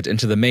even make it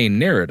into the main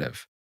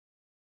narrative.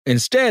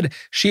 Instead,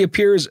 she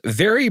appears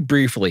very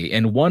briefly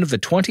in one of the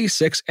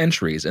 26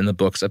 entries in the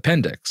book's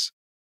appendix.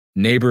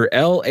 Neighbor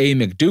L.A.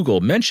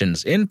 McDougall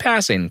mentions in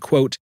passing,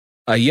 quote,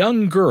 "a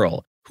young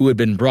girl who had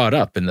been brought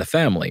up in the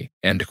family,"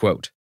 end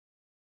quote.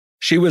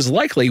 She was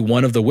likely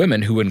one of the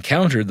women who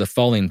encountered the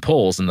falling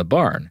poles in the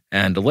barn,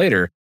 and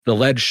later, the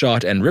lead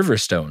shot and river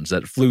stones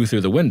that flew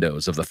through the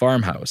windows of the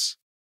farmhouse.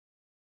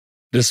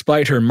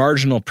 Despite her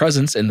marginal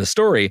presence in the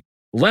story,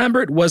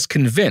 Lambert was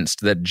convinced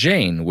that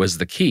Jane was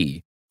the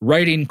key,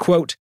 writing,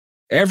 quote,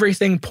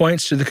 "everything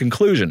points to the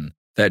conclusion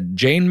that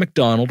Jane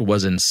MacDonald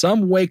was in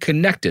some way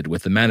connected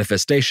with the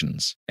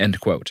manifestations," end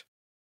quote.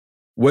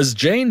 Was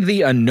Jane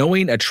the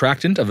unknowing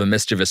attractant of a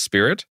mischievous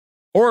spirit,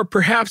 or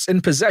perhaps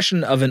in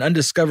possession of an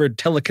undiscovered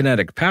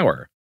telekinetic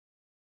power?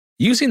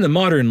 Using the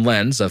modern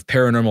lens of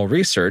paranormal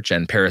research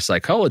and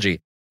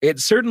parapsychology, it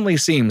certainly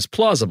seems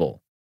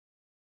plausible.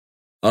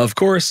 Of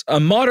course, a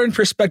modern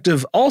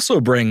perspective also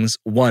brings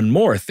one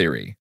more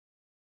theory: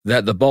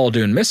 that the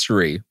Baldoon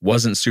mystery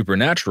wasn't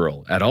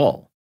supernatural at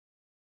all.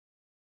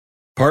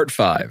 Part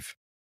 5.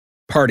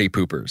 Party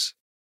Poopers.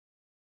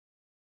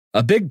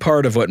 A big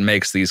part of what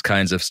makes these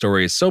kinds of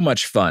stories so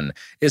much fun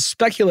is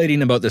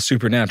speculating about the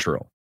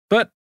supernatural,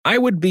 but I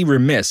would be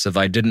remiss if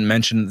I didn't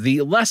mention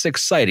the less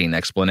exciting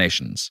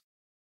explanations.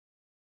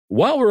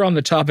 While we're on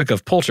the topic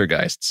of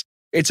poltergeists,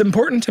 it's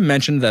important to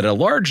mention that a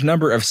large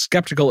number of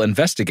skeptical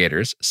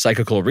investigators,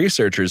 psychical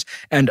researchers,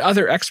 and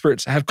other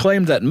experts have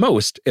claimed that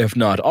most, if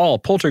not all,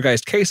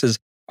 poltergeist cases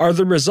are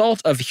the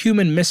result of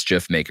human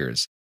mischief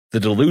makers, the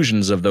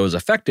delusions of those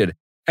affected,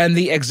 and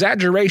the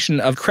exaggeration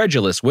of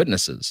credulous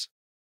witnesses.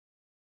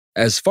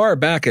 As far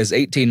back as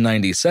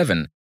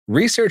 1897,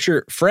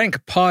 researcher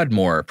Frank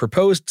Podmore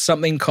proposed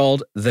something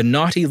called the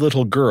naughty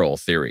little girl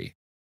theory.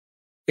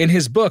 In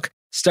his book,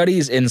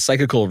 Studies in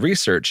Psychical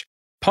Research,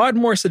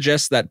 Podmore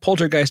suggests that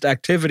poltergeist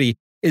activity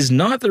is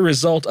not the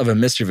result of a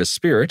mischievous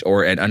spirit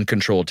or an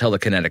uncontrolled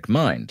telekinetic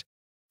mind.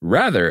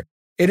 Rather,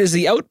 it is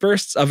the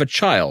outbursts of a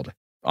child,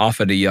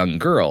 often a young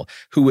girl,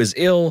 who is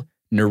ill,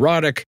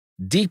 neurotic,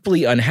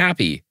 deeply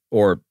unhappy,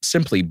 or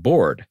simply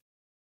bored.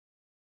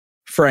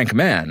 Frank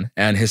Mann,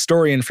 an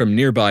historian from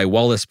nearby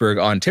Wallaceburg,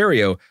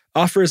 Ontario,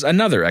 offers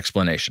another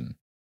explanation.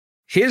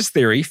 His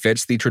theory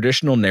fits the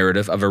traditional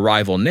narrative of a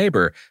rival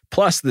neighbor,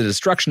 plus the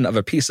destruction of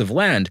a piece of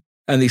land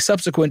and the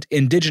subsequent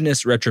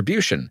indigenous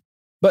retribution,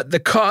 but the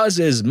cause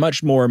is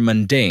much more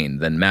mundane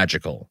than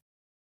magical.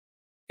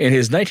 In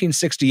his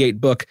 1968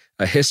 book,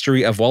 A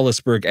History of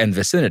Wallaceburg and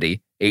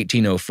Vicinity,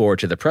 1804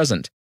 to the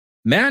present,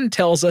 Mann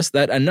tells us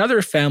that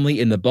another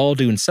family in the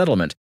Baldoon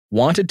settlement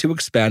wanted to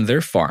expand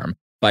their farm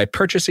by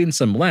purchasing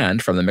some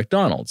land from the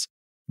MacDonalds,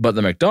 but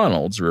the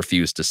MacDonalds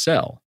refused to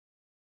sell.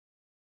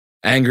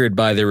 Angered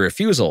by their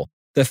refusal,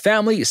 the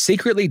family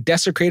secretly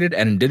desecrated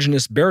an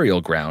indigenous burial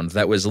ground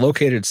that was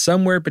located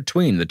somewhere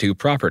between the two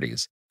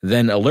properties,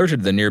 then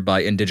alerted the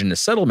nearby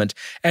indigenous settlement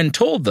and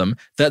told them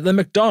that the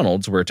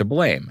MacDonalds were to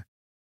blame.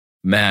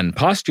 Mann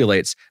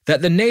postulates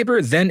that the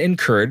neighbor then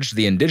encouraged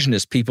the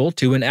indigenous people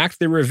to enact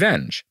their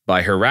revenge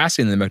by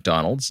harassing the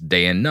MacDonalds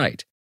day and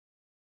night,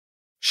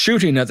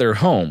 shooting at their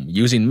home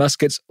using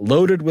muskets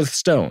loaded with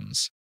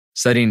stones,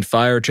 setting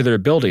fire to their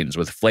buildings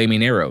with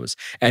flaming arrows,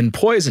 and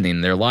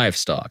poisoning their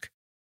livestock.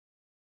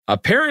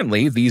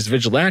 Apparently, these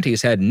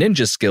vigilantes had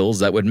ninja skills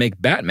that would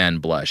make Batman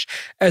blush,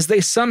 as they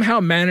somehow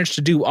managed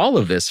to do all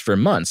of this for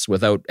months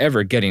without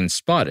ever getting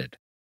spotted.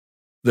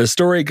 The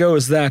story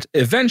goes that,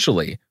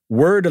 eventually,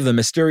 word of the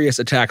mysterious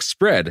attack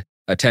spread,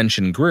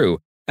 attention grew,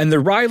 and the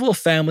rival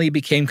family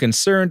became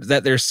concerned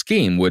that their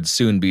scheme would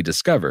soon be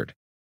discovered.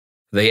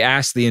 They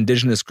asked the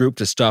indigenous group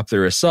to stop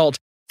their assault,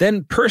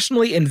 then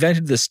personally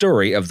invented the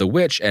story of the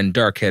witch and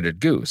dark-headed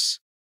goose.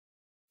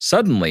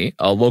 Suddenly,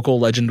 a local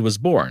legend was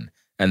born,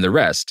 and the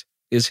rest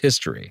is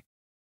history.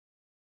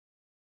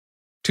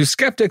 To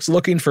skeptics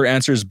looking for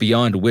answers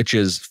beyond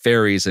witches,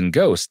 fairies, and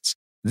ghosts,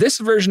 this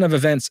version of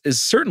events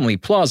is certainly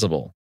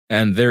plausible,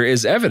 and there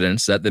is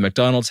evidence that the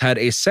MacDonalds had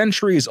a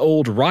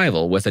centuries-old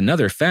rival with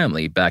another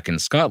family back in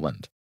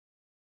Scotland.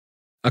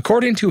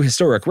 According to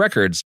historic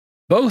records,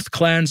 both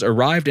clans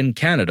arrived in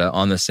Canada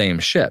on the same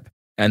ship,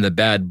 and the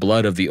bad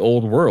blood of the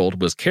old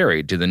world was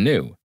carried to the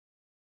new.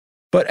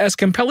 But as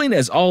compelling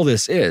as all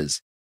this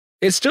is,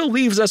 it still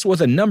leaves us with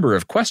a number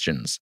of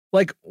questions,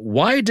 like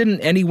why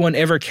didn't anyone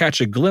ever catch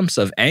a glimpse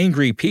of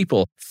angry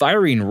people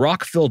firing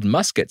rock-filled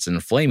muskets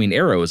and flaming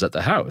arrows at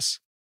the house?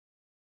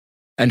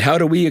 And how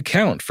do we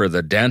account for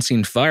the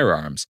dancing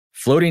firearms,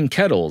 floating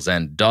kettles,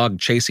 and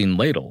dog-chasing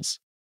ladles?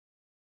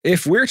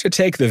 If we're to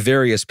take the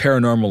various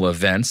paranormal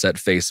events at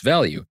face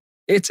value,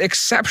 it's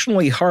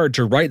exceptionally hard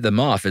to write them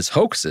off as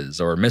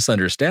hoaxes or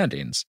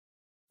misunderstandings.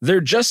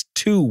 They're just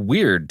too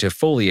weird to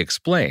fully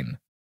explain.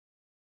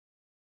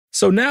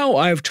 So now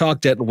I've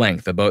talked at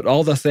length about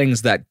all the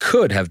things that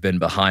could have been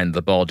behind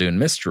the Baldoon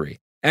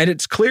mystery, and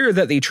it's clear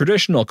that the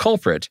traditional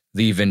culprit,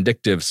 the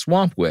vindictive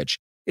swamp witch,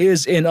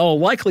 is in all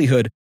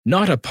likelihood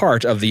not a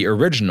part of the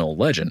original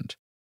legend.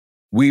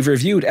 We've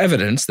reviewed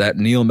evidence that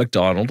Neil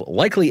MacDonald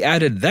likely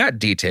added that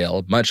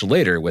detail much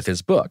later with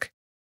his book.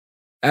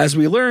 As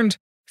we learned,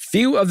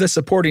 few of the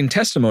supporting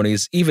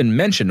testimonies even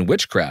mention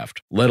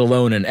witchcraft, let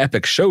alone an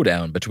epic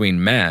showdown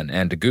between man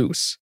and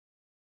goose.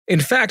 In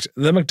fact,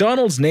 the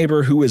MacDonald's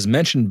neighbor who is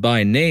mentioned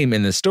by name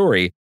in the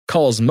story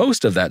calls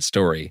most of that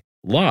story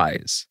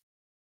lies.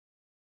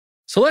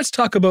 So let's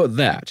talk about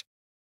that.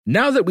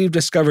 Now that we've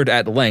discovered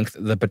at length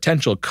the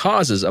potential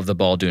causes of the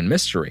Baldoon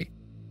mystery,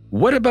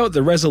 what about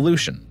the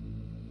resolution?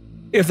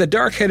 If the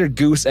dark-headed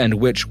goose and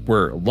witch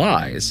were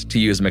lies, to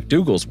use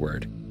McDougall's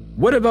word,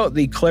 what about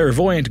the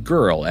clairvoyant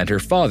girl and her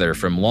father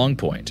from Long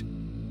Point?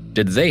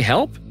 Did they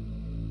help?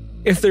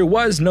 If there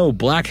was no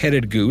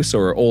black-headed goose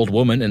or old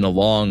woman in a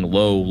long,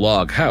 low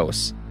log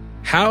house,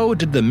 how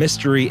did the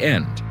mystery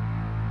end?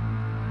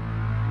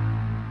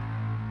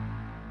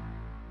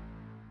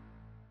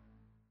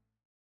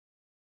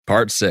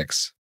 Part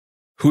 6.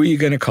 Who are you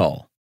gonna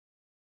call?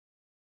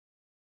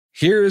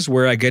 Here's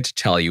where I get to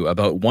tell you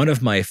about one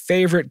of my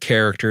favorite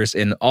characters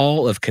in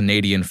all of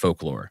Canadian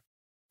folklore.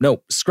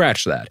 No,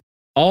 scratch that.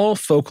 All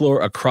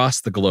folklore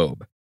across the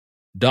globe.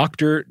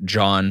 Dr.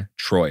 John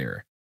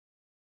Troyer.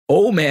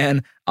 Oh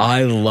man,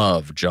 I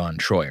love John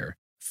Troyer.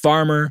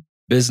 Farmer,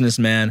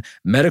 businessman,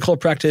 medical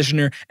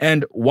practitioner,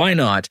 and, why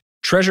not,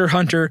 treasure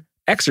hunter,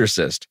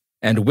 exorcist,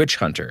 and witch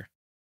hunter.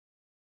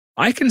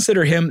 I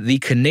consider him the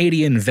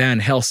Canadian Van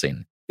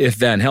Helsing, if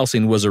Van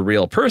Helsing was a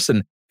real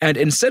person, and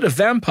instead of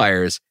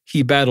vampires,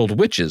 he battled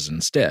witches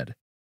instead.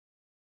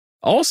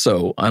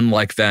 Also,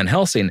 unlike Van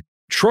Helsing,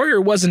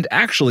 Troyer wasn't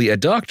actually a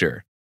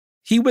doctor.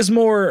 He was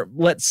more,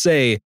 let's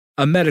say,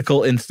 a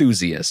medical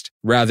enthusiast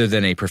rather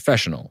than a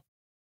professional.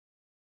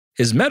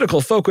 His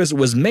medical focus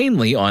was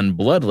mainly on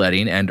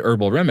bloodletting and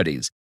herbal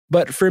remedies,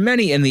 but for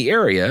many in the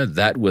area,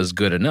 that was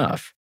good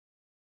enough.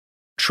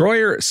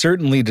 Troyer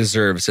certainly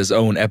deserves his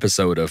own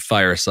episode of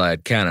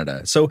Fireside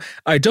Canada, so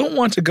I don't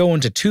want to go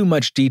into too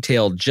much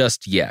detail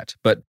just yet,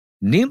 but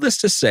needless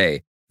to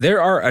say,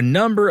 there are a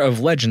number of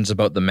legends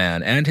about the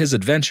man and his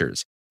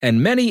adventures,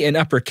 and many in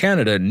Upper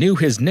Canada knew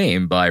his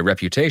name by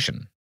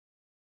reputation.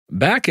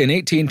 Back in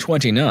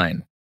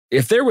 1829,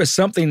 if there was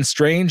something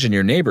strange in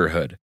your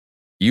neighborhood,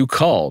 you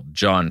called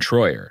John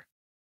Troyer.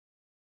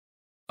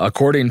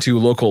 According to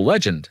local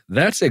legend,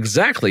 that's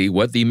exactly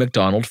what the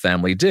MacDonald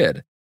family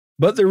did.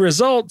 But the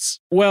results,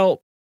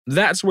 well,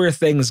 that's where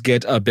things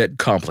get a bit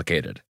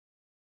complicated.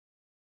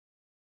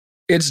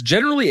 It's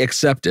generally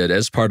accepted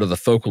as part of the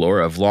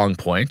folklore of Long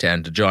Point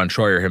and John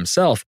Troyer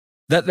himself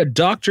that the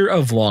doctor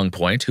of Long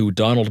Point who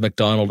Donald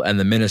MacDonald and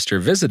the minister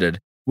visited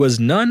was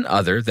none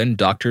other than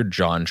Dr.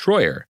 John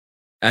Troyer,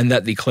 and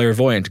that the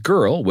clairvoyant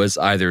girl was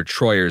either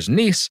Troyer's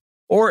niece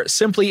or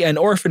simply an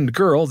orphaned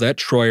girl that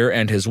Troyer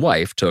and his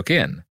wife took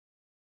in.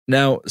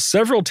 Now,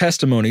 several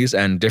testimonies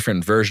and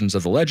different versions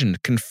of the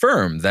legend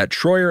confirm that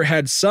Troyer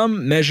had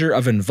some measure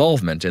of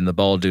involvement in the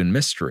Baldoon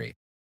mystery,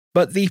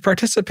 but the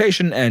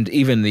participation and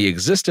even the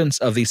existence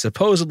of the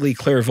supposedly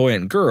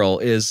clairvoyant girl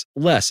is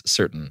less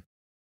certain.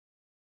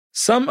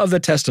 Some of the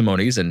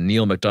testimonies in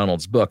Neil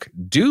MacDonald's book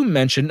do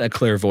mention a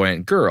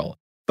clairvoyant girl,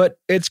 but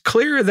it's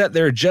clear that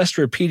they're just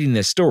repeating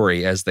the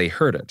story as they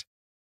heard it.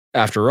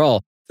 After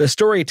all, the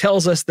story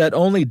tells us that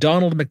only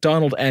Donald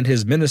MacDonald and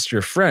his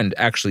minister friend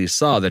actually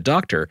saw the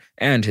doctor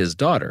and his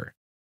daughter.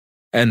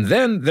 And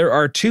then there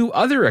are two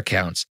other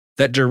accounts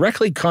that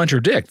directly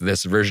contradict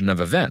this version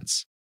of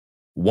events.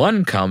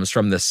 One comes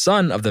from the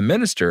son of the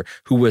minister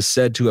who was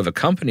said to have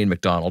accompanied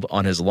MacDonald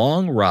on his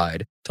long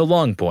ride to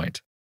Long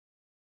Point.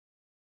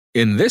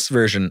 In this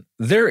version,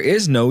 there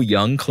is no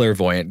young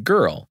clairvoyant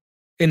girl.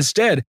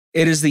 Instead,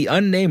 it is the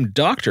unnamed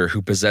doctor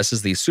who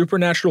possesses the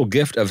supernatural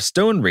gift of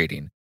stone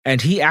reading,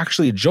 and he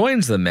actually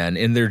joins the men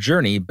in their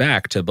journey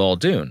back to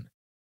Baldoon.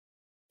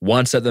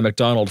 Once at the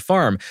MacDonald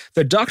farm,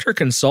 the doctor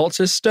consults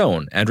his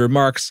stone and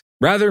remarks,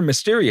 rather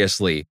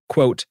mysteriously,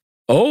 quote,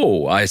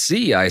 "Oh, I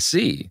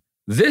see.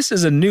 This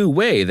is a new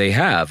way they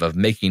have of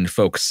making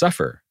folks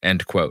suffer,"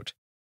 end quote.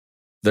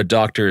 The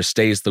doctor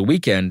stays the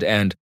weekend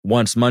and,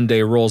 once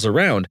Monday rolls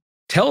around,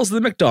 tells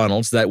the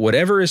MacDonalds that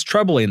whatever is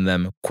troubling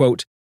them,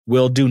 quote,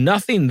 "will do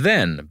nothing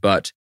then,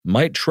 but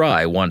might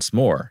try once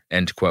more,"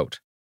 end quote.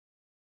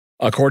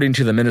 According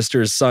to the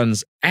minister's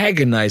son's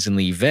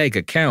agonizingly vague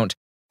account,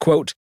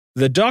 quote,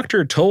 "the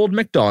doctor told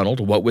MacDonald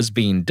what was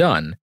being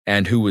done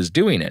and who was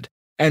doing it,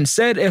 and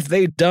said if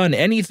they'd done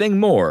anything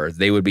more,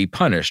 they would be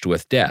punished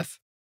with death.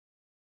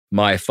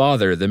 My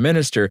father, the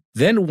minister,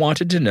 then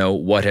wanted to know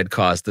what had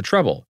caused the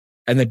trouble,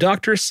 and the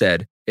doctor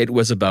said it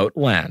was about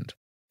land,"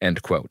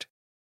 end quote.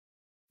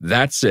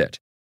 That's it.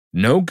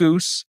 No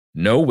goose,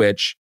 no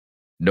witch,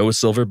 no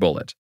silver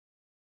bullet.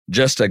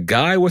 Just a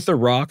guy with a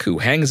rock who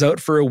hangs out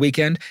for a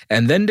weekend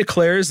and then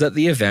declares that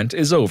the event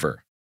is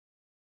over.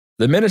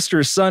 The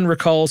minister's son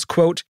recalls,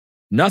 quote,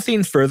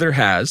 "Nothing further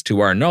has, to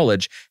our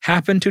knowledge,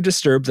 happened to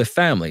disturb the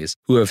families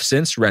who have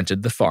since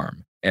rented the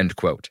farm," end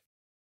quote.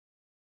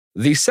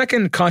 The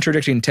second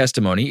contradicting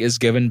testimony is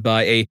given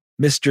by a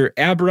Mr.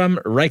 Abram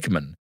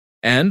Reichman,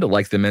 and,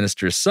 like the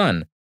minister's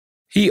son,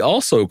 he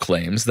also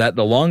claims that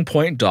the Long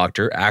Point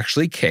doctor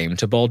actually came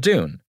to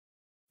Baldoon.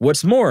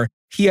 What's more,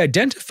 he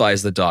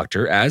identifies the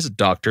doctor as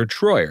Dr.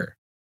 Troyer.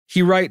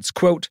 He writes,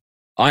 quote,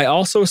 "I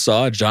also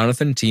saw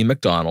Jonathan T.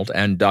 MacDonald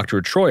and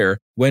Dr. Troyer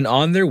when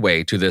on their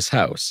way to this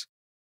house.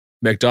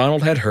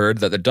 MacDonald had heard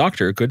that the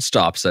doctor could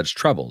stop such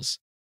troubles.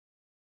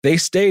 They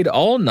stayed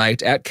all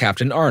night at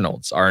Captain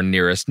Arnold's, our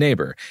nearest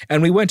neighbor,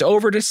 and we went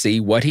over to see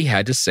what he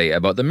had to say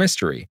about the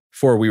mystery,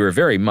 for we were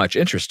very much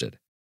interested.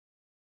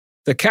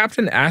 The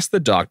captain asked the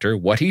doctor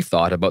what he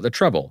thought about the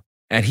trouble,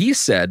 and he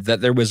said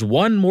that there was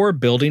one more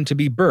building to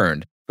be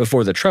burned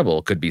before the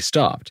trouble could be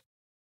stopped.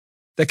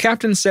 The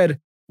captain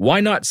said, 'Why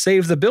not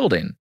save the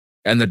building?'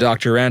 And the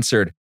doctor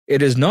answered,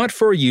 'It is not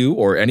for you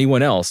or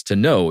anyone else to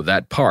know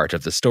that part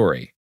of the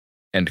story.'"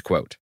 End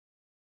quote.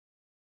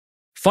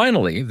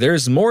 Finally,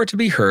 there's more to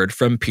be heard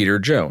from Peter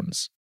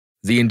Jones.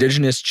 The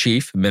Indigenous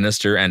chief,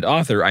 minister, and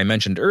author I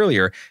mentioned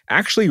earlier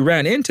actually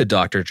ran into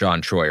Dr.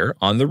 John Troyer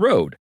on the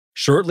road,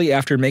 shortly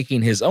after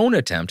making his own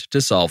attempt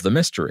to solve the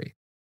mystery.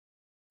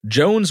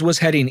 Jones was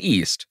heading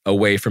east,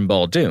 away from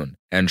Baldoon,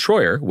 and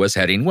Troyer was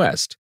heading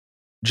west.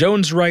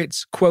 Jones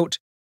writes, quote,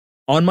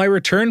 "On my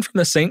return from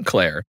the St.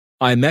 Clair,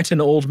 I met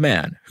an old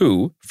man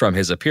who, from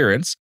his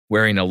appearance,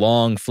 wearing a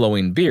long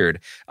flowing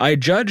beard, I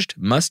judged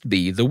must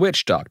be the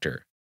witch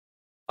doctor.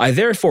 I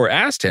therefore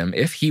asked him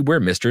if he were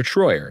Mr.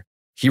 Troyer.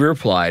 He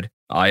replied,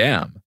 I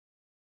am.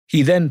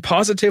 He then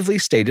positively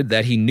stated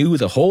that he knew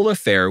the whole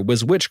affair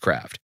was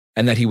witchcraft,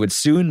 and that he would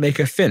soon make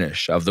a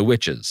finish of the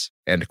witches.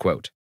 End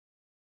quote.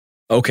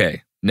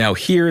 Okay, now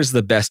here's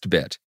the best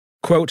bit.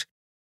 Quote,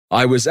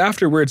 I was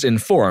afterwards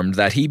informed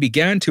that he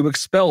began to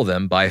expel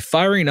them by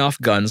firing off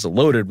guns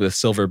loaded with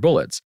silver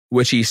bullets,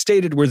 which he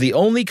stated were the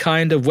only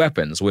kind of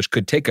weapons which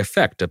could take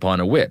effect upon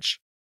a witch.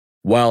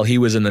 While he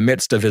was in the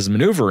midst of his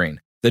maneuvering,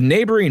 the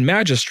neighboring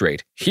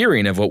magistrate,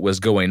 hearing of what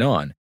was going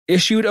on,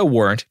 issued a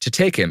warrant to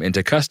take him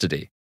into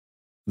custody.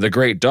 The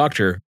great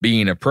doctor,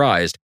 being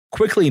apprised,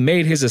 quickly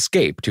made his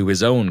escape to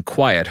his own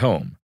quiet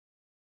home.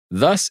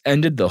 Thus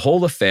ended the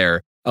whole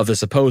affair of the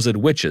supposed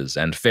witches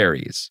and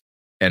fairies.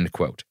 End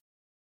quote.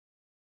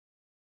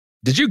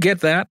 Did you get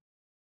that?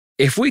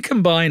 If we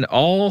combine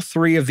all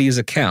three of these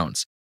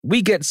accounts,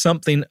 we get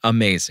something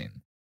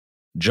amazing.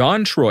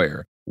 John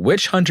Troyer,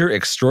 witch hunter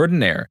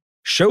extraordinaire,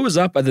 shows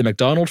up at the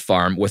MacDonald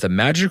farm with a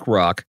magic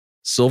rock,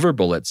 silver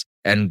bullets,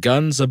 and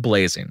guns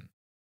a-blazing.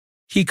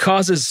 He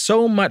causes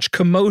so much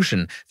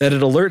commotion that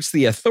it alerts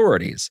the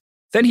authorities.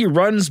 Then he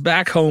runs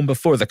back home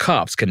before the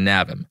cops can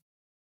nab him.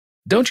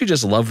 Don't you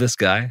just love this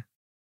guy?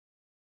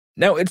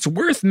 Now, it's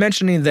worth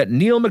mentioning that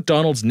Neil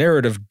MacDonald's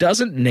narrative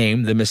doesn't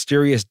name the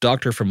mysterious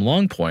doctor from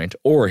Long Point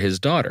or his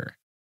daughter.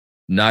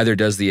 Neither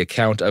does the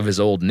account of his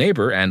old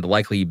neighbor and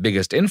likely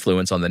biggest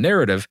influence on the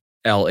narrative,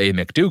 L.A.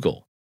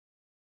 McDougall.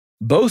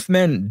 Both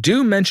men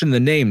do mention the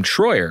name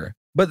Troyer,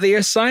 but they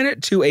assign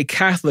it to a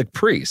Catholic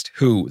priest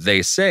who,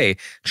 they say,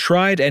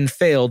 tried and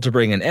failed to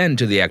bring an end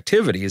to the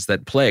activities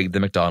that plagued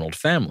the MacDonald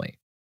family.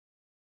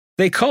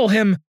 They call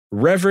him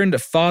Reverend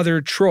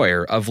Father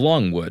Troyer of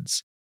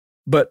Longwoods,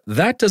 but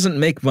that doesn't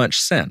make much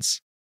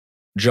sense.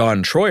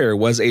 John Troyer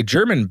was a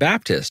German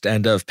Baptist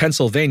and of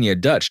Pennsylvania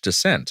Dutch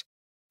descent.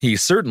 He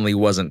certainly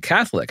wasn't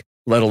Catholic,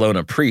 let alone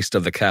a priest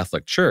of the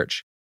Catholic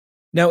Church.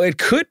 Now, it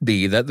could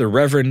be that the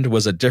Reverend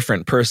was a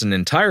different person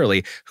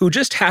entirely who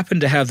just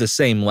happened to have the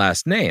same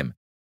last name,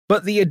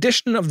 but the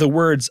addition of the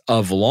words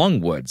of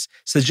Longwoods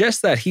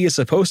suggests that he is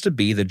supposed to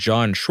be the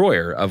John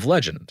Troyer of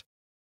legend.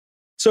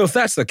 So if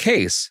that's the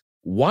case,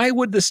 why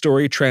would the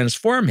story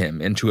transform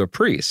him into a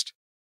priest?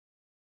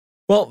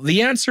 Well,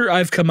 the answer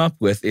I've come up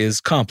with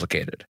is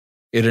complicated.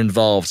 It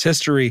involves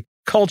history,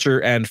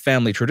 culture, and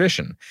family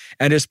tradition,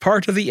 and is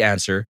part of the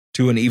answer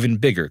to an even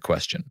bigger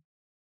question.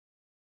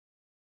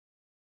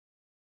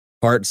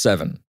 Part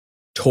 7.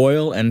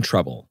 Toil and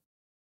Trouble.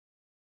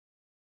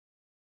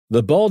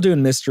 The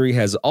Baldoon mystery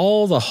has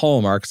all the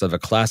hallmarks of a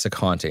classic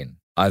haunting,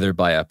 either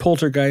by a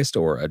poltergeist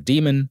or a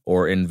demon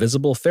or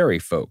invisible fairy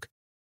folk.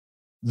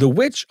 The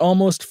witch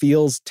almost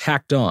feels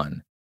tacked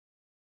on.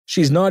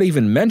 She's not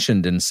even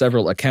mentioned in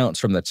several accounts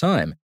from the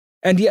time,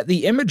 and yet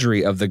the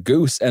imagery of the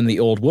goose and the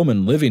old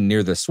woman living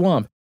near the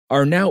swamp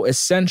are now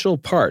essential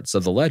parts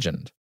of the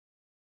legend.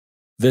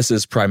 This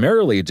is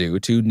primarily due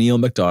to Neil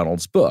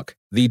MacDonald's book,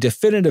 the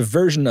definitive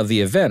version of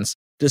the events,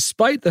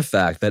 despite the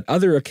fact that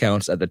other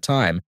accounts at the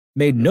time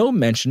made no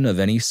mention of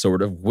any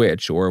sort of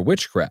witch or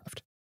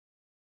witchcraft.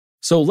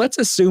 So let's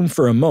assume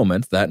for a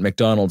moment that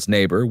MacDonald's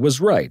neighbor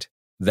was right,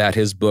 that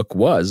his book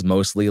was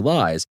mostly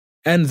lies,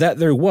 and that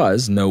there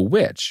was no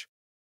witch.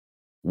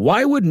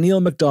 Why would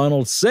Neil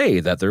MacDonald say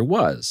that there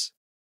was?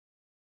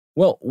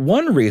 Well,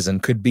 one reason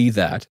could be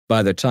that,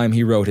 by the time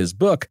he wrote his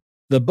book,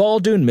 the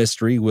Baldoon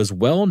mystery was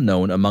well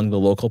known among the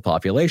local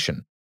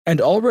population,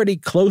 and already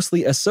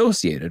closely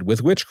associated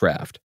with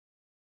witchcraft.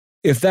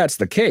 If that's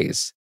the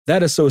case,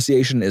 that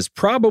association is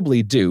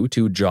probably due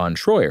to John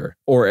Troyer,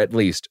 or at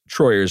least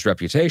Troyer's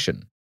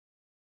reputation.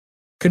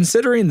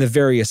 Considering the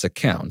various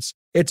accounts,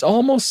 it's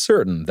almost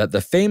certain that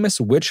the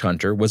famous witch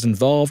hunter was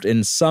involved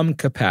in some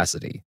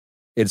capacity.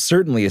 It's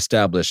certainly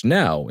established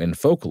now in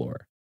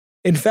folklore.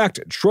 In fact,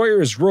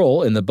 Troyer's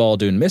role in the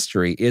Baldoon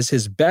mystery is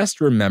his best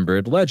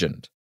remembered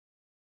legend.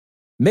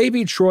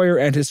 Maybe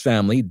Troyer and his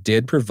family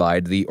did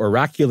provide the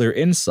oracular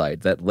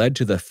insight that led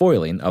to the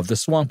foiling of the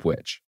Swamp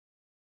Witch.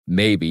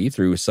 Maybe,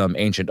 through some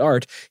ancient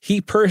art,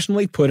 he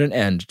personally put an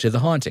end to the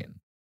haunting.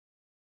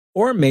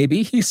 Or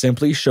maybe he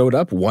simply showed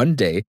up one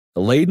day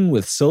laden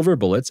with silver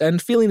bullets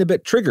and feeling a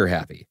bit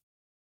trigger-happy.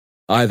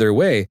 Either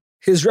way,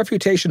 his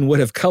reputation would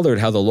have colored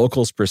how the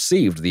locals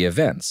perceived the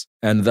events,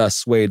 and thus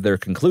swayed their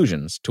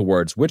conclusions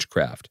towards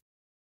witchcraft.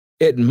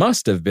 It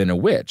must have been a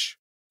witch.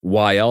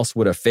 Why else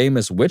would a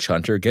famous witch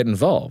hunter get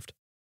involved?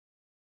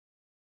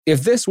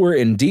 If this were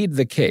indeed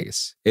the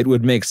case, it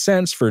would make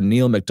sense for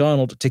Neil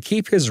MacDonald to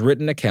keep his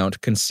written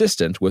account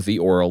consistent with the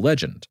oral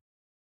legend.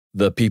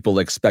 The people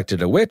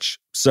expected a witch,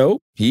 so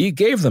he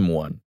gave them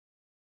one.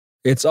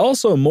 It's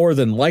also more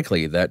than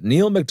likely that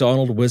Neil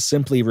MacDonald was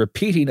simply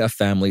repeating a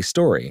family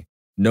story,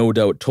 no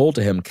doubt told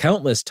to him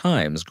countless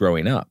times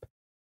growing up.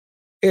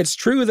 It's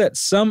true that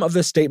some of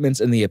the statements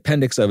in the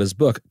appendix of his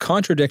book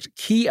contradict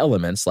key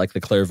elements like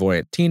the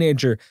clairvoyant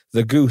teenager,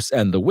 the goose,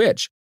 and the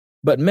witch,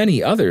 but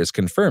many others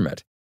confirm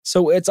it,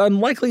 so it's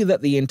unlikely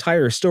that the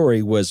entire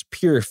story was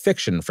pure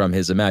fiction from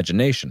his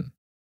imagination.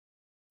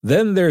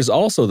 Then there's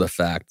also the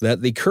fact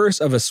that The Curse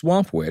of a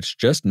Swamp Witch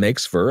just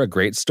makes for a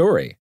great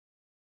story.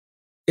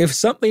 If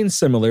something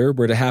similar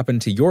were to happen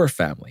to your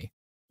family,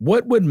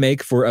 what would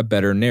make for a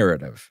better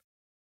narrative?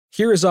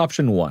 Here is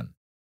option 1.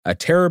 A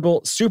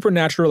terrible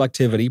supernatural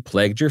activity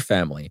plagued your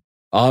family,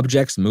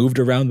 objects moved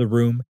around the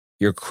room,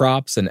 your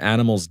crops and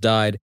animals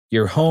died,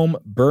 your home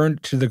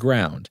burned to the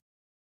ground.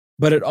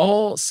 But it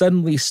all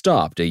suddenly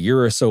stopped a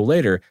year or so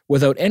later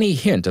without any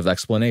hint of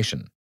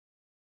explanation.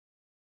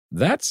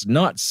 That's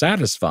not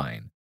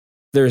satisfying.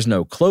 There's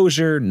no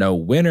closure, no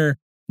winner,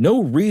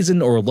 no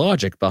reason or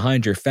logic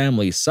behind your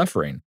family's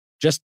suffering,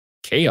 just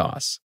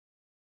chaos.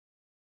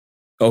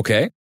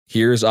 Okay,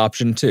 here's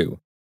option 2.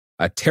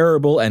 A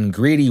terrible and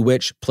greedy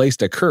witch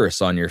placed a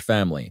curse on your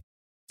family.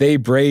 They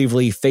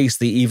bravely faced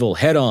the evil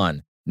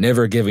head-on,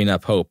 never giving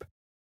up hope.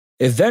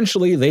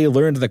 Eventually, they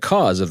learned the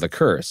cause of the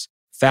curse,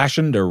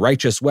 fashioned a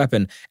righteous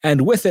weapon,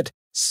 and with it,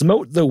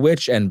 smote the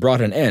witch and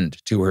brought an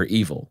end to her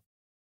evil.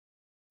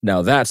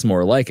 Now that's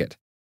more like it.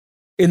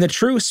 In the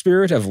true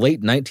spirit of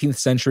late 19th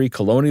century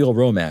colonial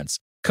romance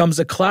comes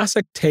a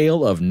classic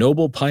tale of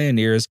noble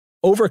pioneers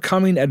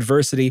overcoming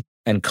adversity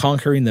and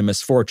conquering the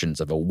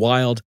misfortunes of a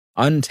wild,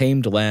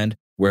 untamed land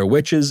where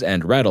witches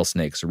and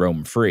rattlesnakes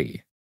roam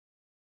free.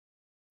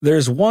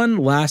 There's one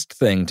last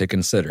thing to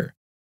consider,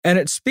 and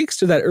it speaks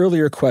to that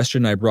earlier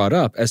question I brought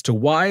up as to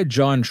why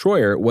John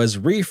Troyer was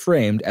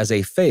reframed as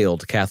a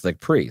failed Catholic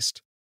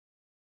priest.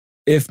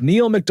 If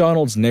Neil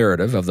MacDonald's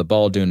narrative of the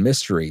Baldoon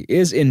mystery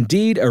is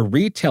indeed a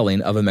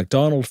retelling of a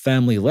MacDonald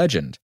family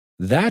legend,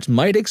 that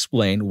might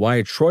explain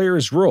why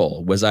Troyer's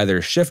role was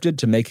either shifted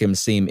to make him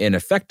seem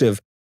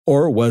ineffective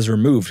or was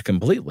removed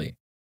completely.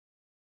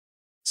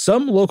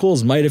 Some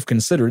locals might have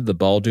considered the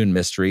Baldoon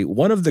mystery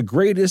one of the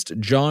greatest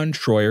John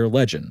Troyer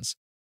legends,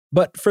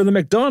 but for the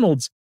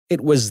MacDonalds,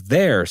 it was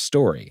their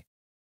story.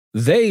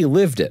 They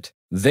lived it,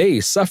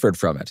 they suffered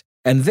from it,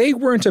 and they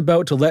weren't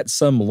about to let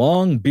some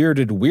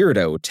long-bearded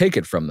weirdo take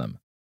it from them.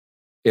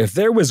 If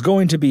there was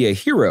going to be a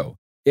hero,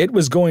 it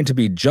was going to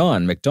be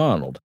John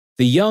MacDonald,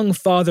 the young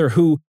father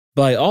who,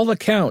 by all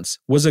accounts,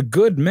 was a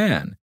good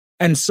man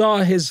and saw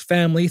his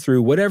family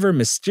through whatever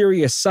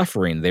mysterious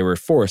suffering they were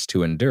forced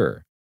to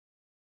endure.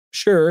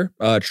 Sure,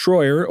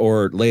 Troyer,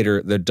 or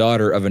later the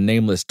daughter of a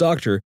nameless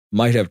doctor,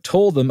 might have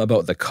told them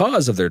about the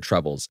cause of their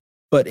troubles,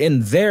 but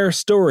in their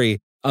story,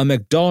 a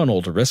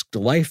MacDonald risked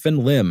life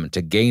and limb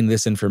to gain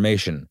this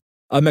information.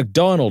 A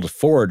MacDonald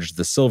forged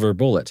the silver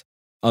bullet.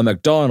 A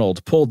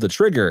MacDonald pulled the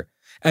trigger,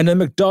 and a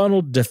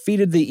MacDonald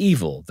defeated the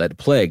evil that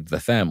plagued the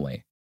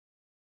family.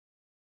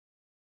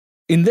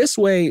 In this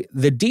way,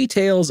 the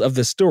details of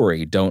the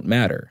story don't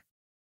matter.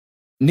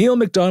 Neil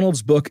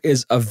MacDonald's book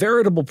is a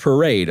veritable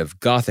parade of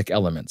Gothic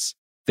elements.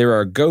 There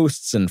are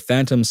ghosts and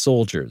phantom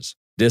soldiers,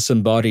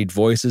 disembodied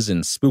voices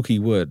in spooky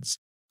woods,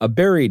 a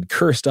buried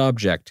cursed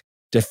object,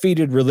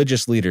 defeated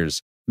religious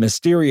leaders,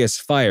 mysterious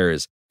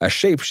fires, a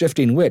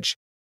shape-shifting witch,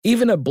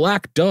 even a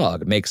black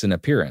dog makes an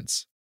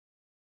appearance.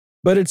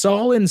 But it's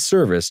all in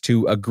service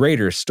to a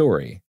greater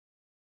story.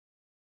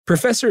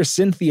 Professor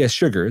Cynthia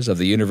Sugars of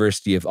the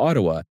University of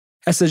Ottawa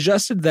has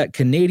suggested that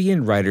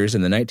Canadian writers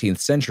in the 19th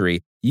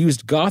century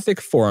used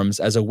Gothic forms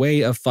as a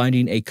way of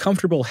finding a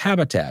comfortable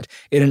habitat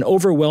in an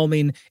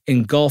overwhelming,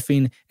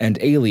 engulfing, and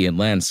alien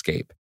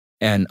landscape,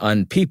 an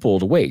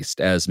unpeopled waste,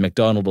 as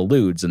MacDonald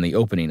alludes in the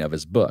opening of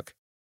his book.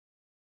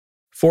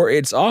 For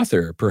its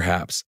author,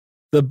 perhaps,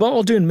 the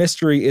Baldoon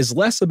mystery is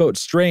less about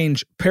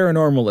strange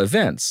paranormal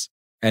events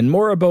and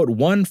more about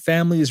one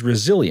family's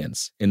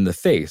resilience in the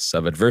face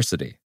of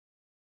adversity.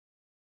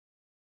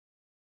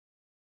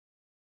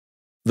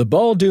 The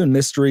Baldoon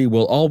mystery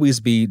will always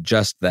be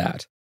just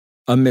that,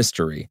 a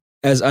mystery,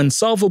 as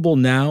unsolvable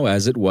now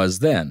as it was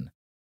then.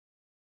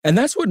 And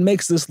that's what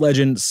makes this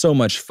legend so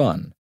much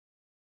fun.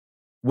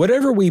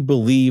 Whatever we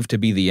believe to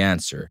be the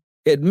answer,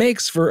 it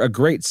makes for a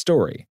great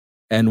story,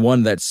 and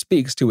one that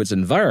speaks to its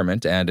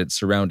environment and its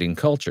surrounding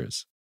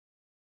cultures.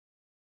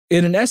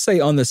 In an essay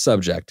on the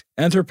subject,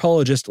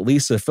 anthropologist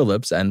Lisa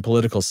Phillips and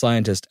political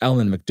scientist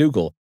Alan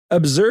McDougall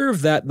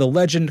observe that the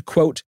legend,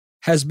 quote,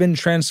 has been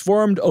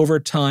transformed over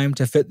time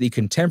to fit the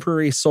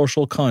contemporary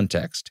social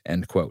context,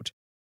 end quote.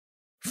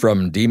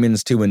 From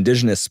demons to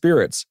indigenous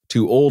spirits,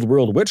 to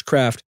old-world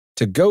witchcraft,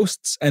 to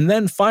ghosts, and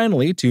then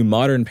finally to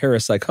modern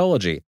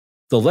parapsychology,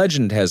 the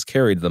legend has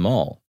carried them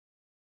all.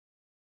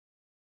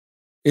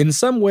 In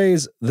some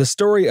ways, the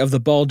story of the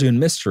Baldoon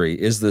mystery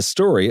is the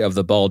story of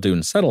the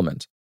Baldoon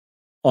settlement.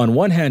 On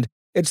one hand,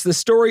 it's the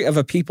story of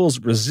a people's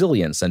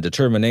resilience and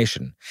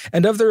determination,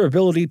 and of their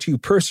ability to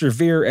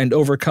persevere and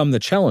overcome the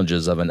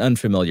challenges of an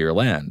unfamiliar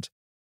land,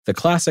 the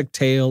classic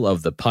tale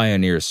of the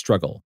pioneer's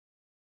struggle.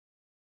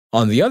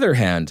 On the other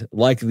hand,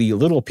 like the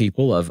Little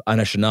People of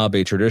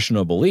Anishinaabe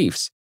traditional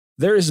beliefs,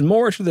 there is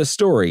more to the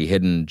story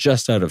hidden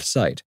just out of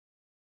sight.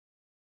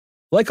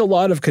 Like a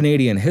lot of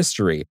Canadian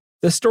history,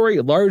 the story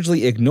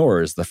largely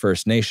ignores the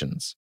First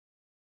Nations.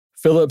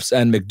 Phillips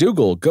and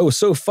McDougall go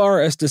so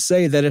far as to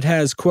say that it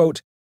has,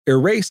 quote,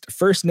 erased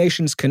First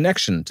Nations'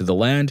 connection to the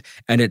land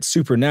and its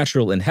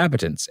supernatural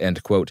inhabitants,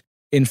 end quote,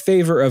 in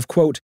favor of,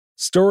 quote,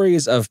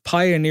 stories of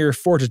pioneer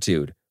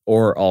fortitude,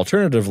 or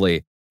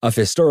alternatively, of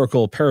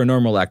historical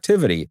paranormal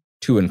activity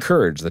to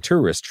encourage the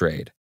tourist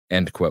trade,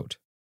 end quote.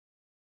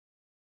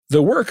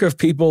 The work of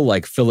people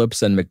like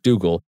Phillips and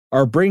McDougall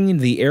are bringing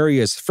the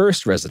area's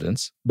first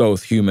residents,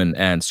 both human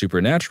and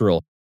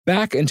supernatural,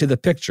 back into the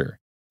picture,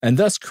 and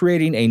thus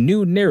creating a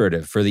new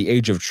narrative for the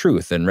age of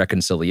truth and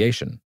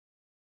reconciliation.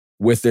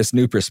 With this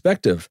new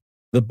perspective,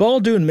 the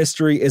Baldoon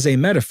Mystery is a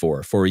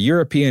metaphor for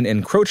European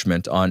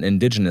encroachment on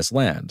indigenous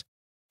land,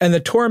 and the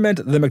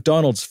torment the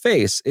MacDonalds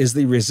face is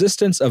the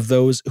resistance of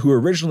those who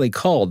originally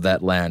called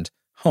that land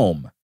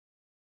home.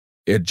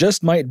 It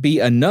just might be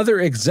another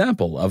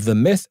example of the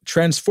myth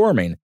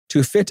transforming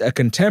to fit a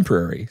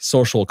contemporary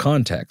social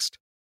context.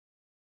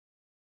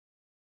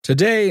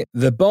 Today,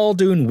 the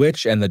Baldoon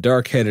Witch and the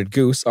Dark-Headed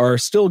Goose are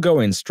still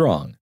going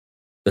strong.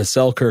 The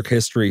Selkirk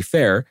History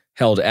Fair,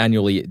 held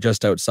annually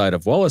just outside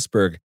of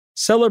Wallaceburg,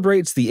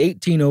 celebrates the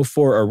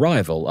 1804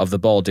 arrival of the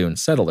Baldoon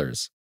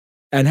settlers,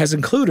 and has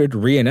included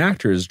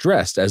reenactors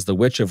dressed as the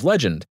Witch of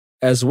Legend,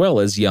 as well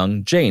as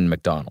young Jane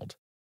MacDonald.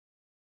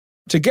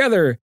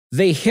 Together,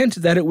 they hint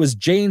that it was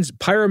Jane's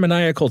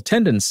pyromaniacal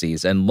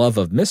tendencies and love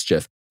of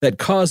mischief that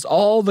caused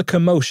all the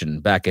commotion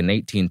back in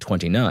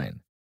 1829.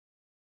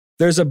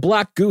 There's a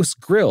Black Goose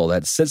Grill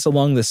that sits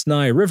along the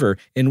Snai River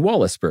in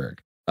Wallaceburg.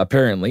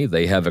 Apparently,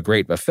 they have a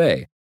great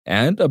buffet,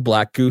 and a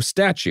Black Goose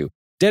statue,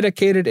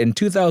 dedicated in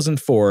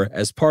 2004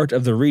 as part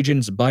of the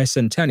region's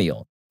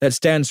bicentennial, that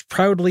stands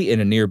proudly in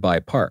a nearby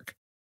park.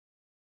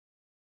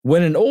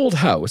 When an old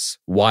house,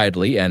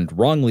 widely and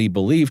wrongly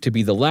believed to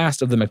be the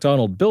last of the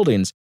MacDonald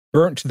buildings,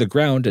 burnt to the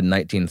ground in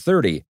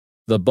 1930,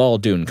 the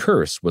Baldoon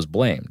curse was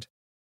blamed.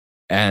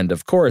 And,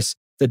 of course,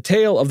 the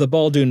tale of the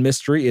Baldoon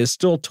Mystery is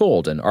still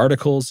told in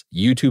articles,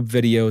 YouTube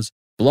videos,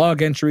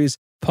 blog entries,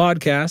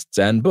 podcasts,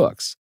 and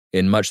books,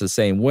 in much the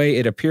same way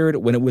it appeared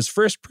when it was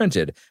first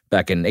printed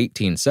back in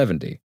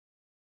 1870.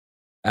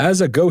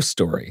 As a ghost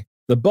story,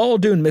 the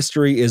Baldoon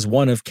Mystery is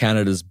one of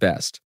Canada's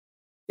best.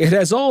 It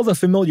has all the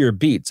familiar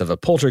beats of a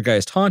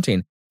poltergeist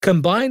haunting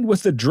combined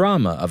with the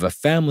drama of a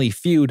family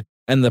feud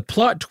and the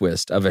plot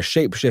twist of a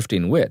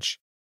shape-shifting witch.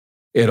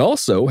 It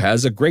also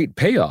has a great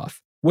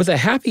payoff, with a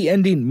happy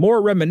ending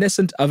more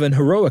reminiscent of an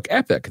heroic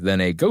epic than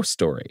a ghost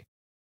story.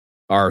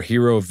 Our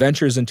hero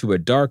ventures into a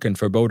dark and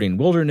foreboding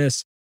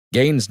wilderness,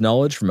 gains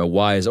knowledge from a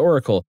wise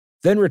oracle,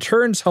 then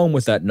returns home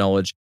with that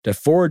knowledge to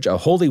forge a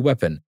holy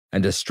weapon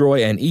and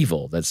destroy an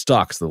evil that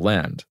stalks the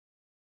land.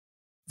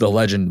 The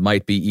legend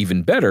might be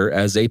even better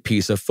as a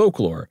piece of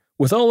folklore,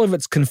 with all of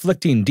its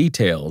conflicting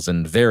details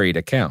and varied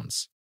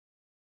accounts.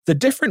 The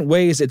different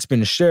ways it's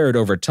been shared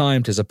over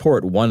time to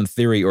support one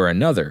theory or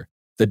another,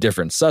 the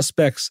different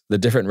suspects, the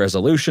different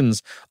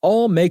resolutions,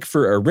 all make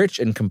for a rich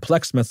and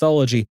complex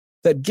mythology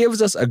that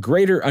gives us a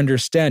greater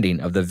understanding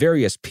of the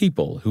various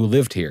people who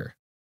lived here.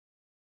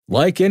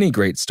 Like any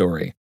great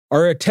story,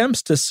 our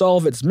attempts to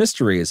solve its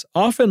mysteries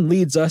often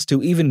leads us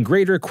to even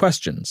greater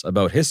questions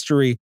about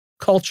history,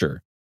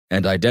 culture,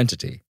 and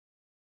identity.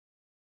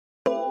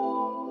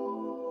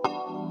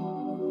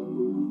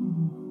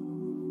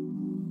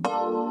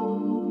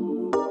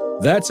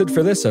 That's it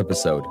for this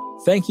episode.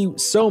 Thank you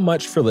so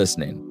much for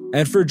listening,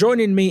 and for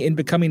joining me in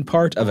becoming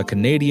part of a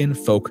Canadian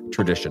folk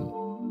tradition.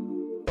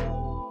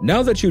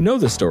 Now that you know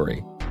the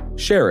story,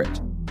 share it.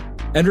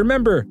 And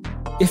remember,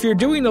 if you're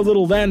doing a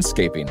little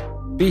landscaping,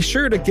 be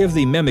sure to give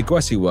the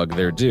Memikwesiwag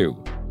their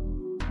due.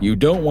 You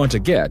don't want to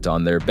get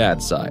on their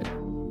bad side.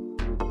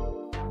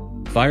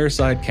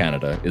 Fireside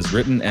Canada is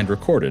written and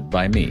recorded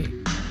by me,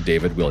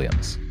 David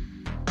Williams.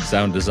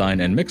 Sound design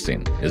and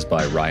mixing is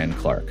by Ryan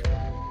Clark.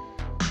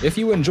 If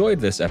you enjoyed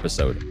this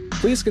episode,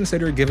 please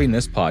consider giving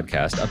this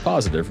podcast a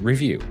positive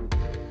review.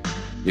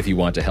 If you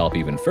want to help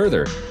even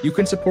further, you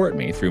can support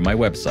me through my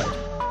website.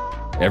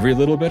 Every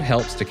little bit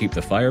helps to keep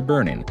the fire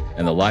burning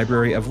and the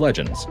Library of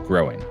Legends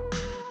growing.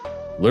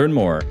 Learn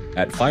more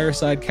at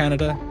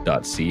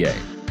firesidecanada.ca.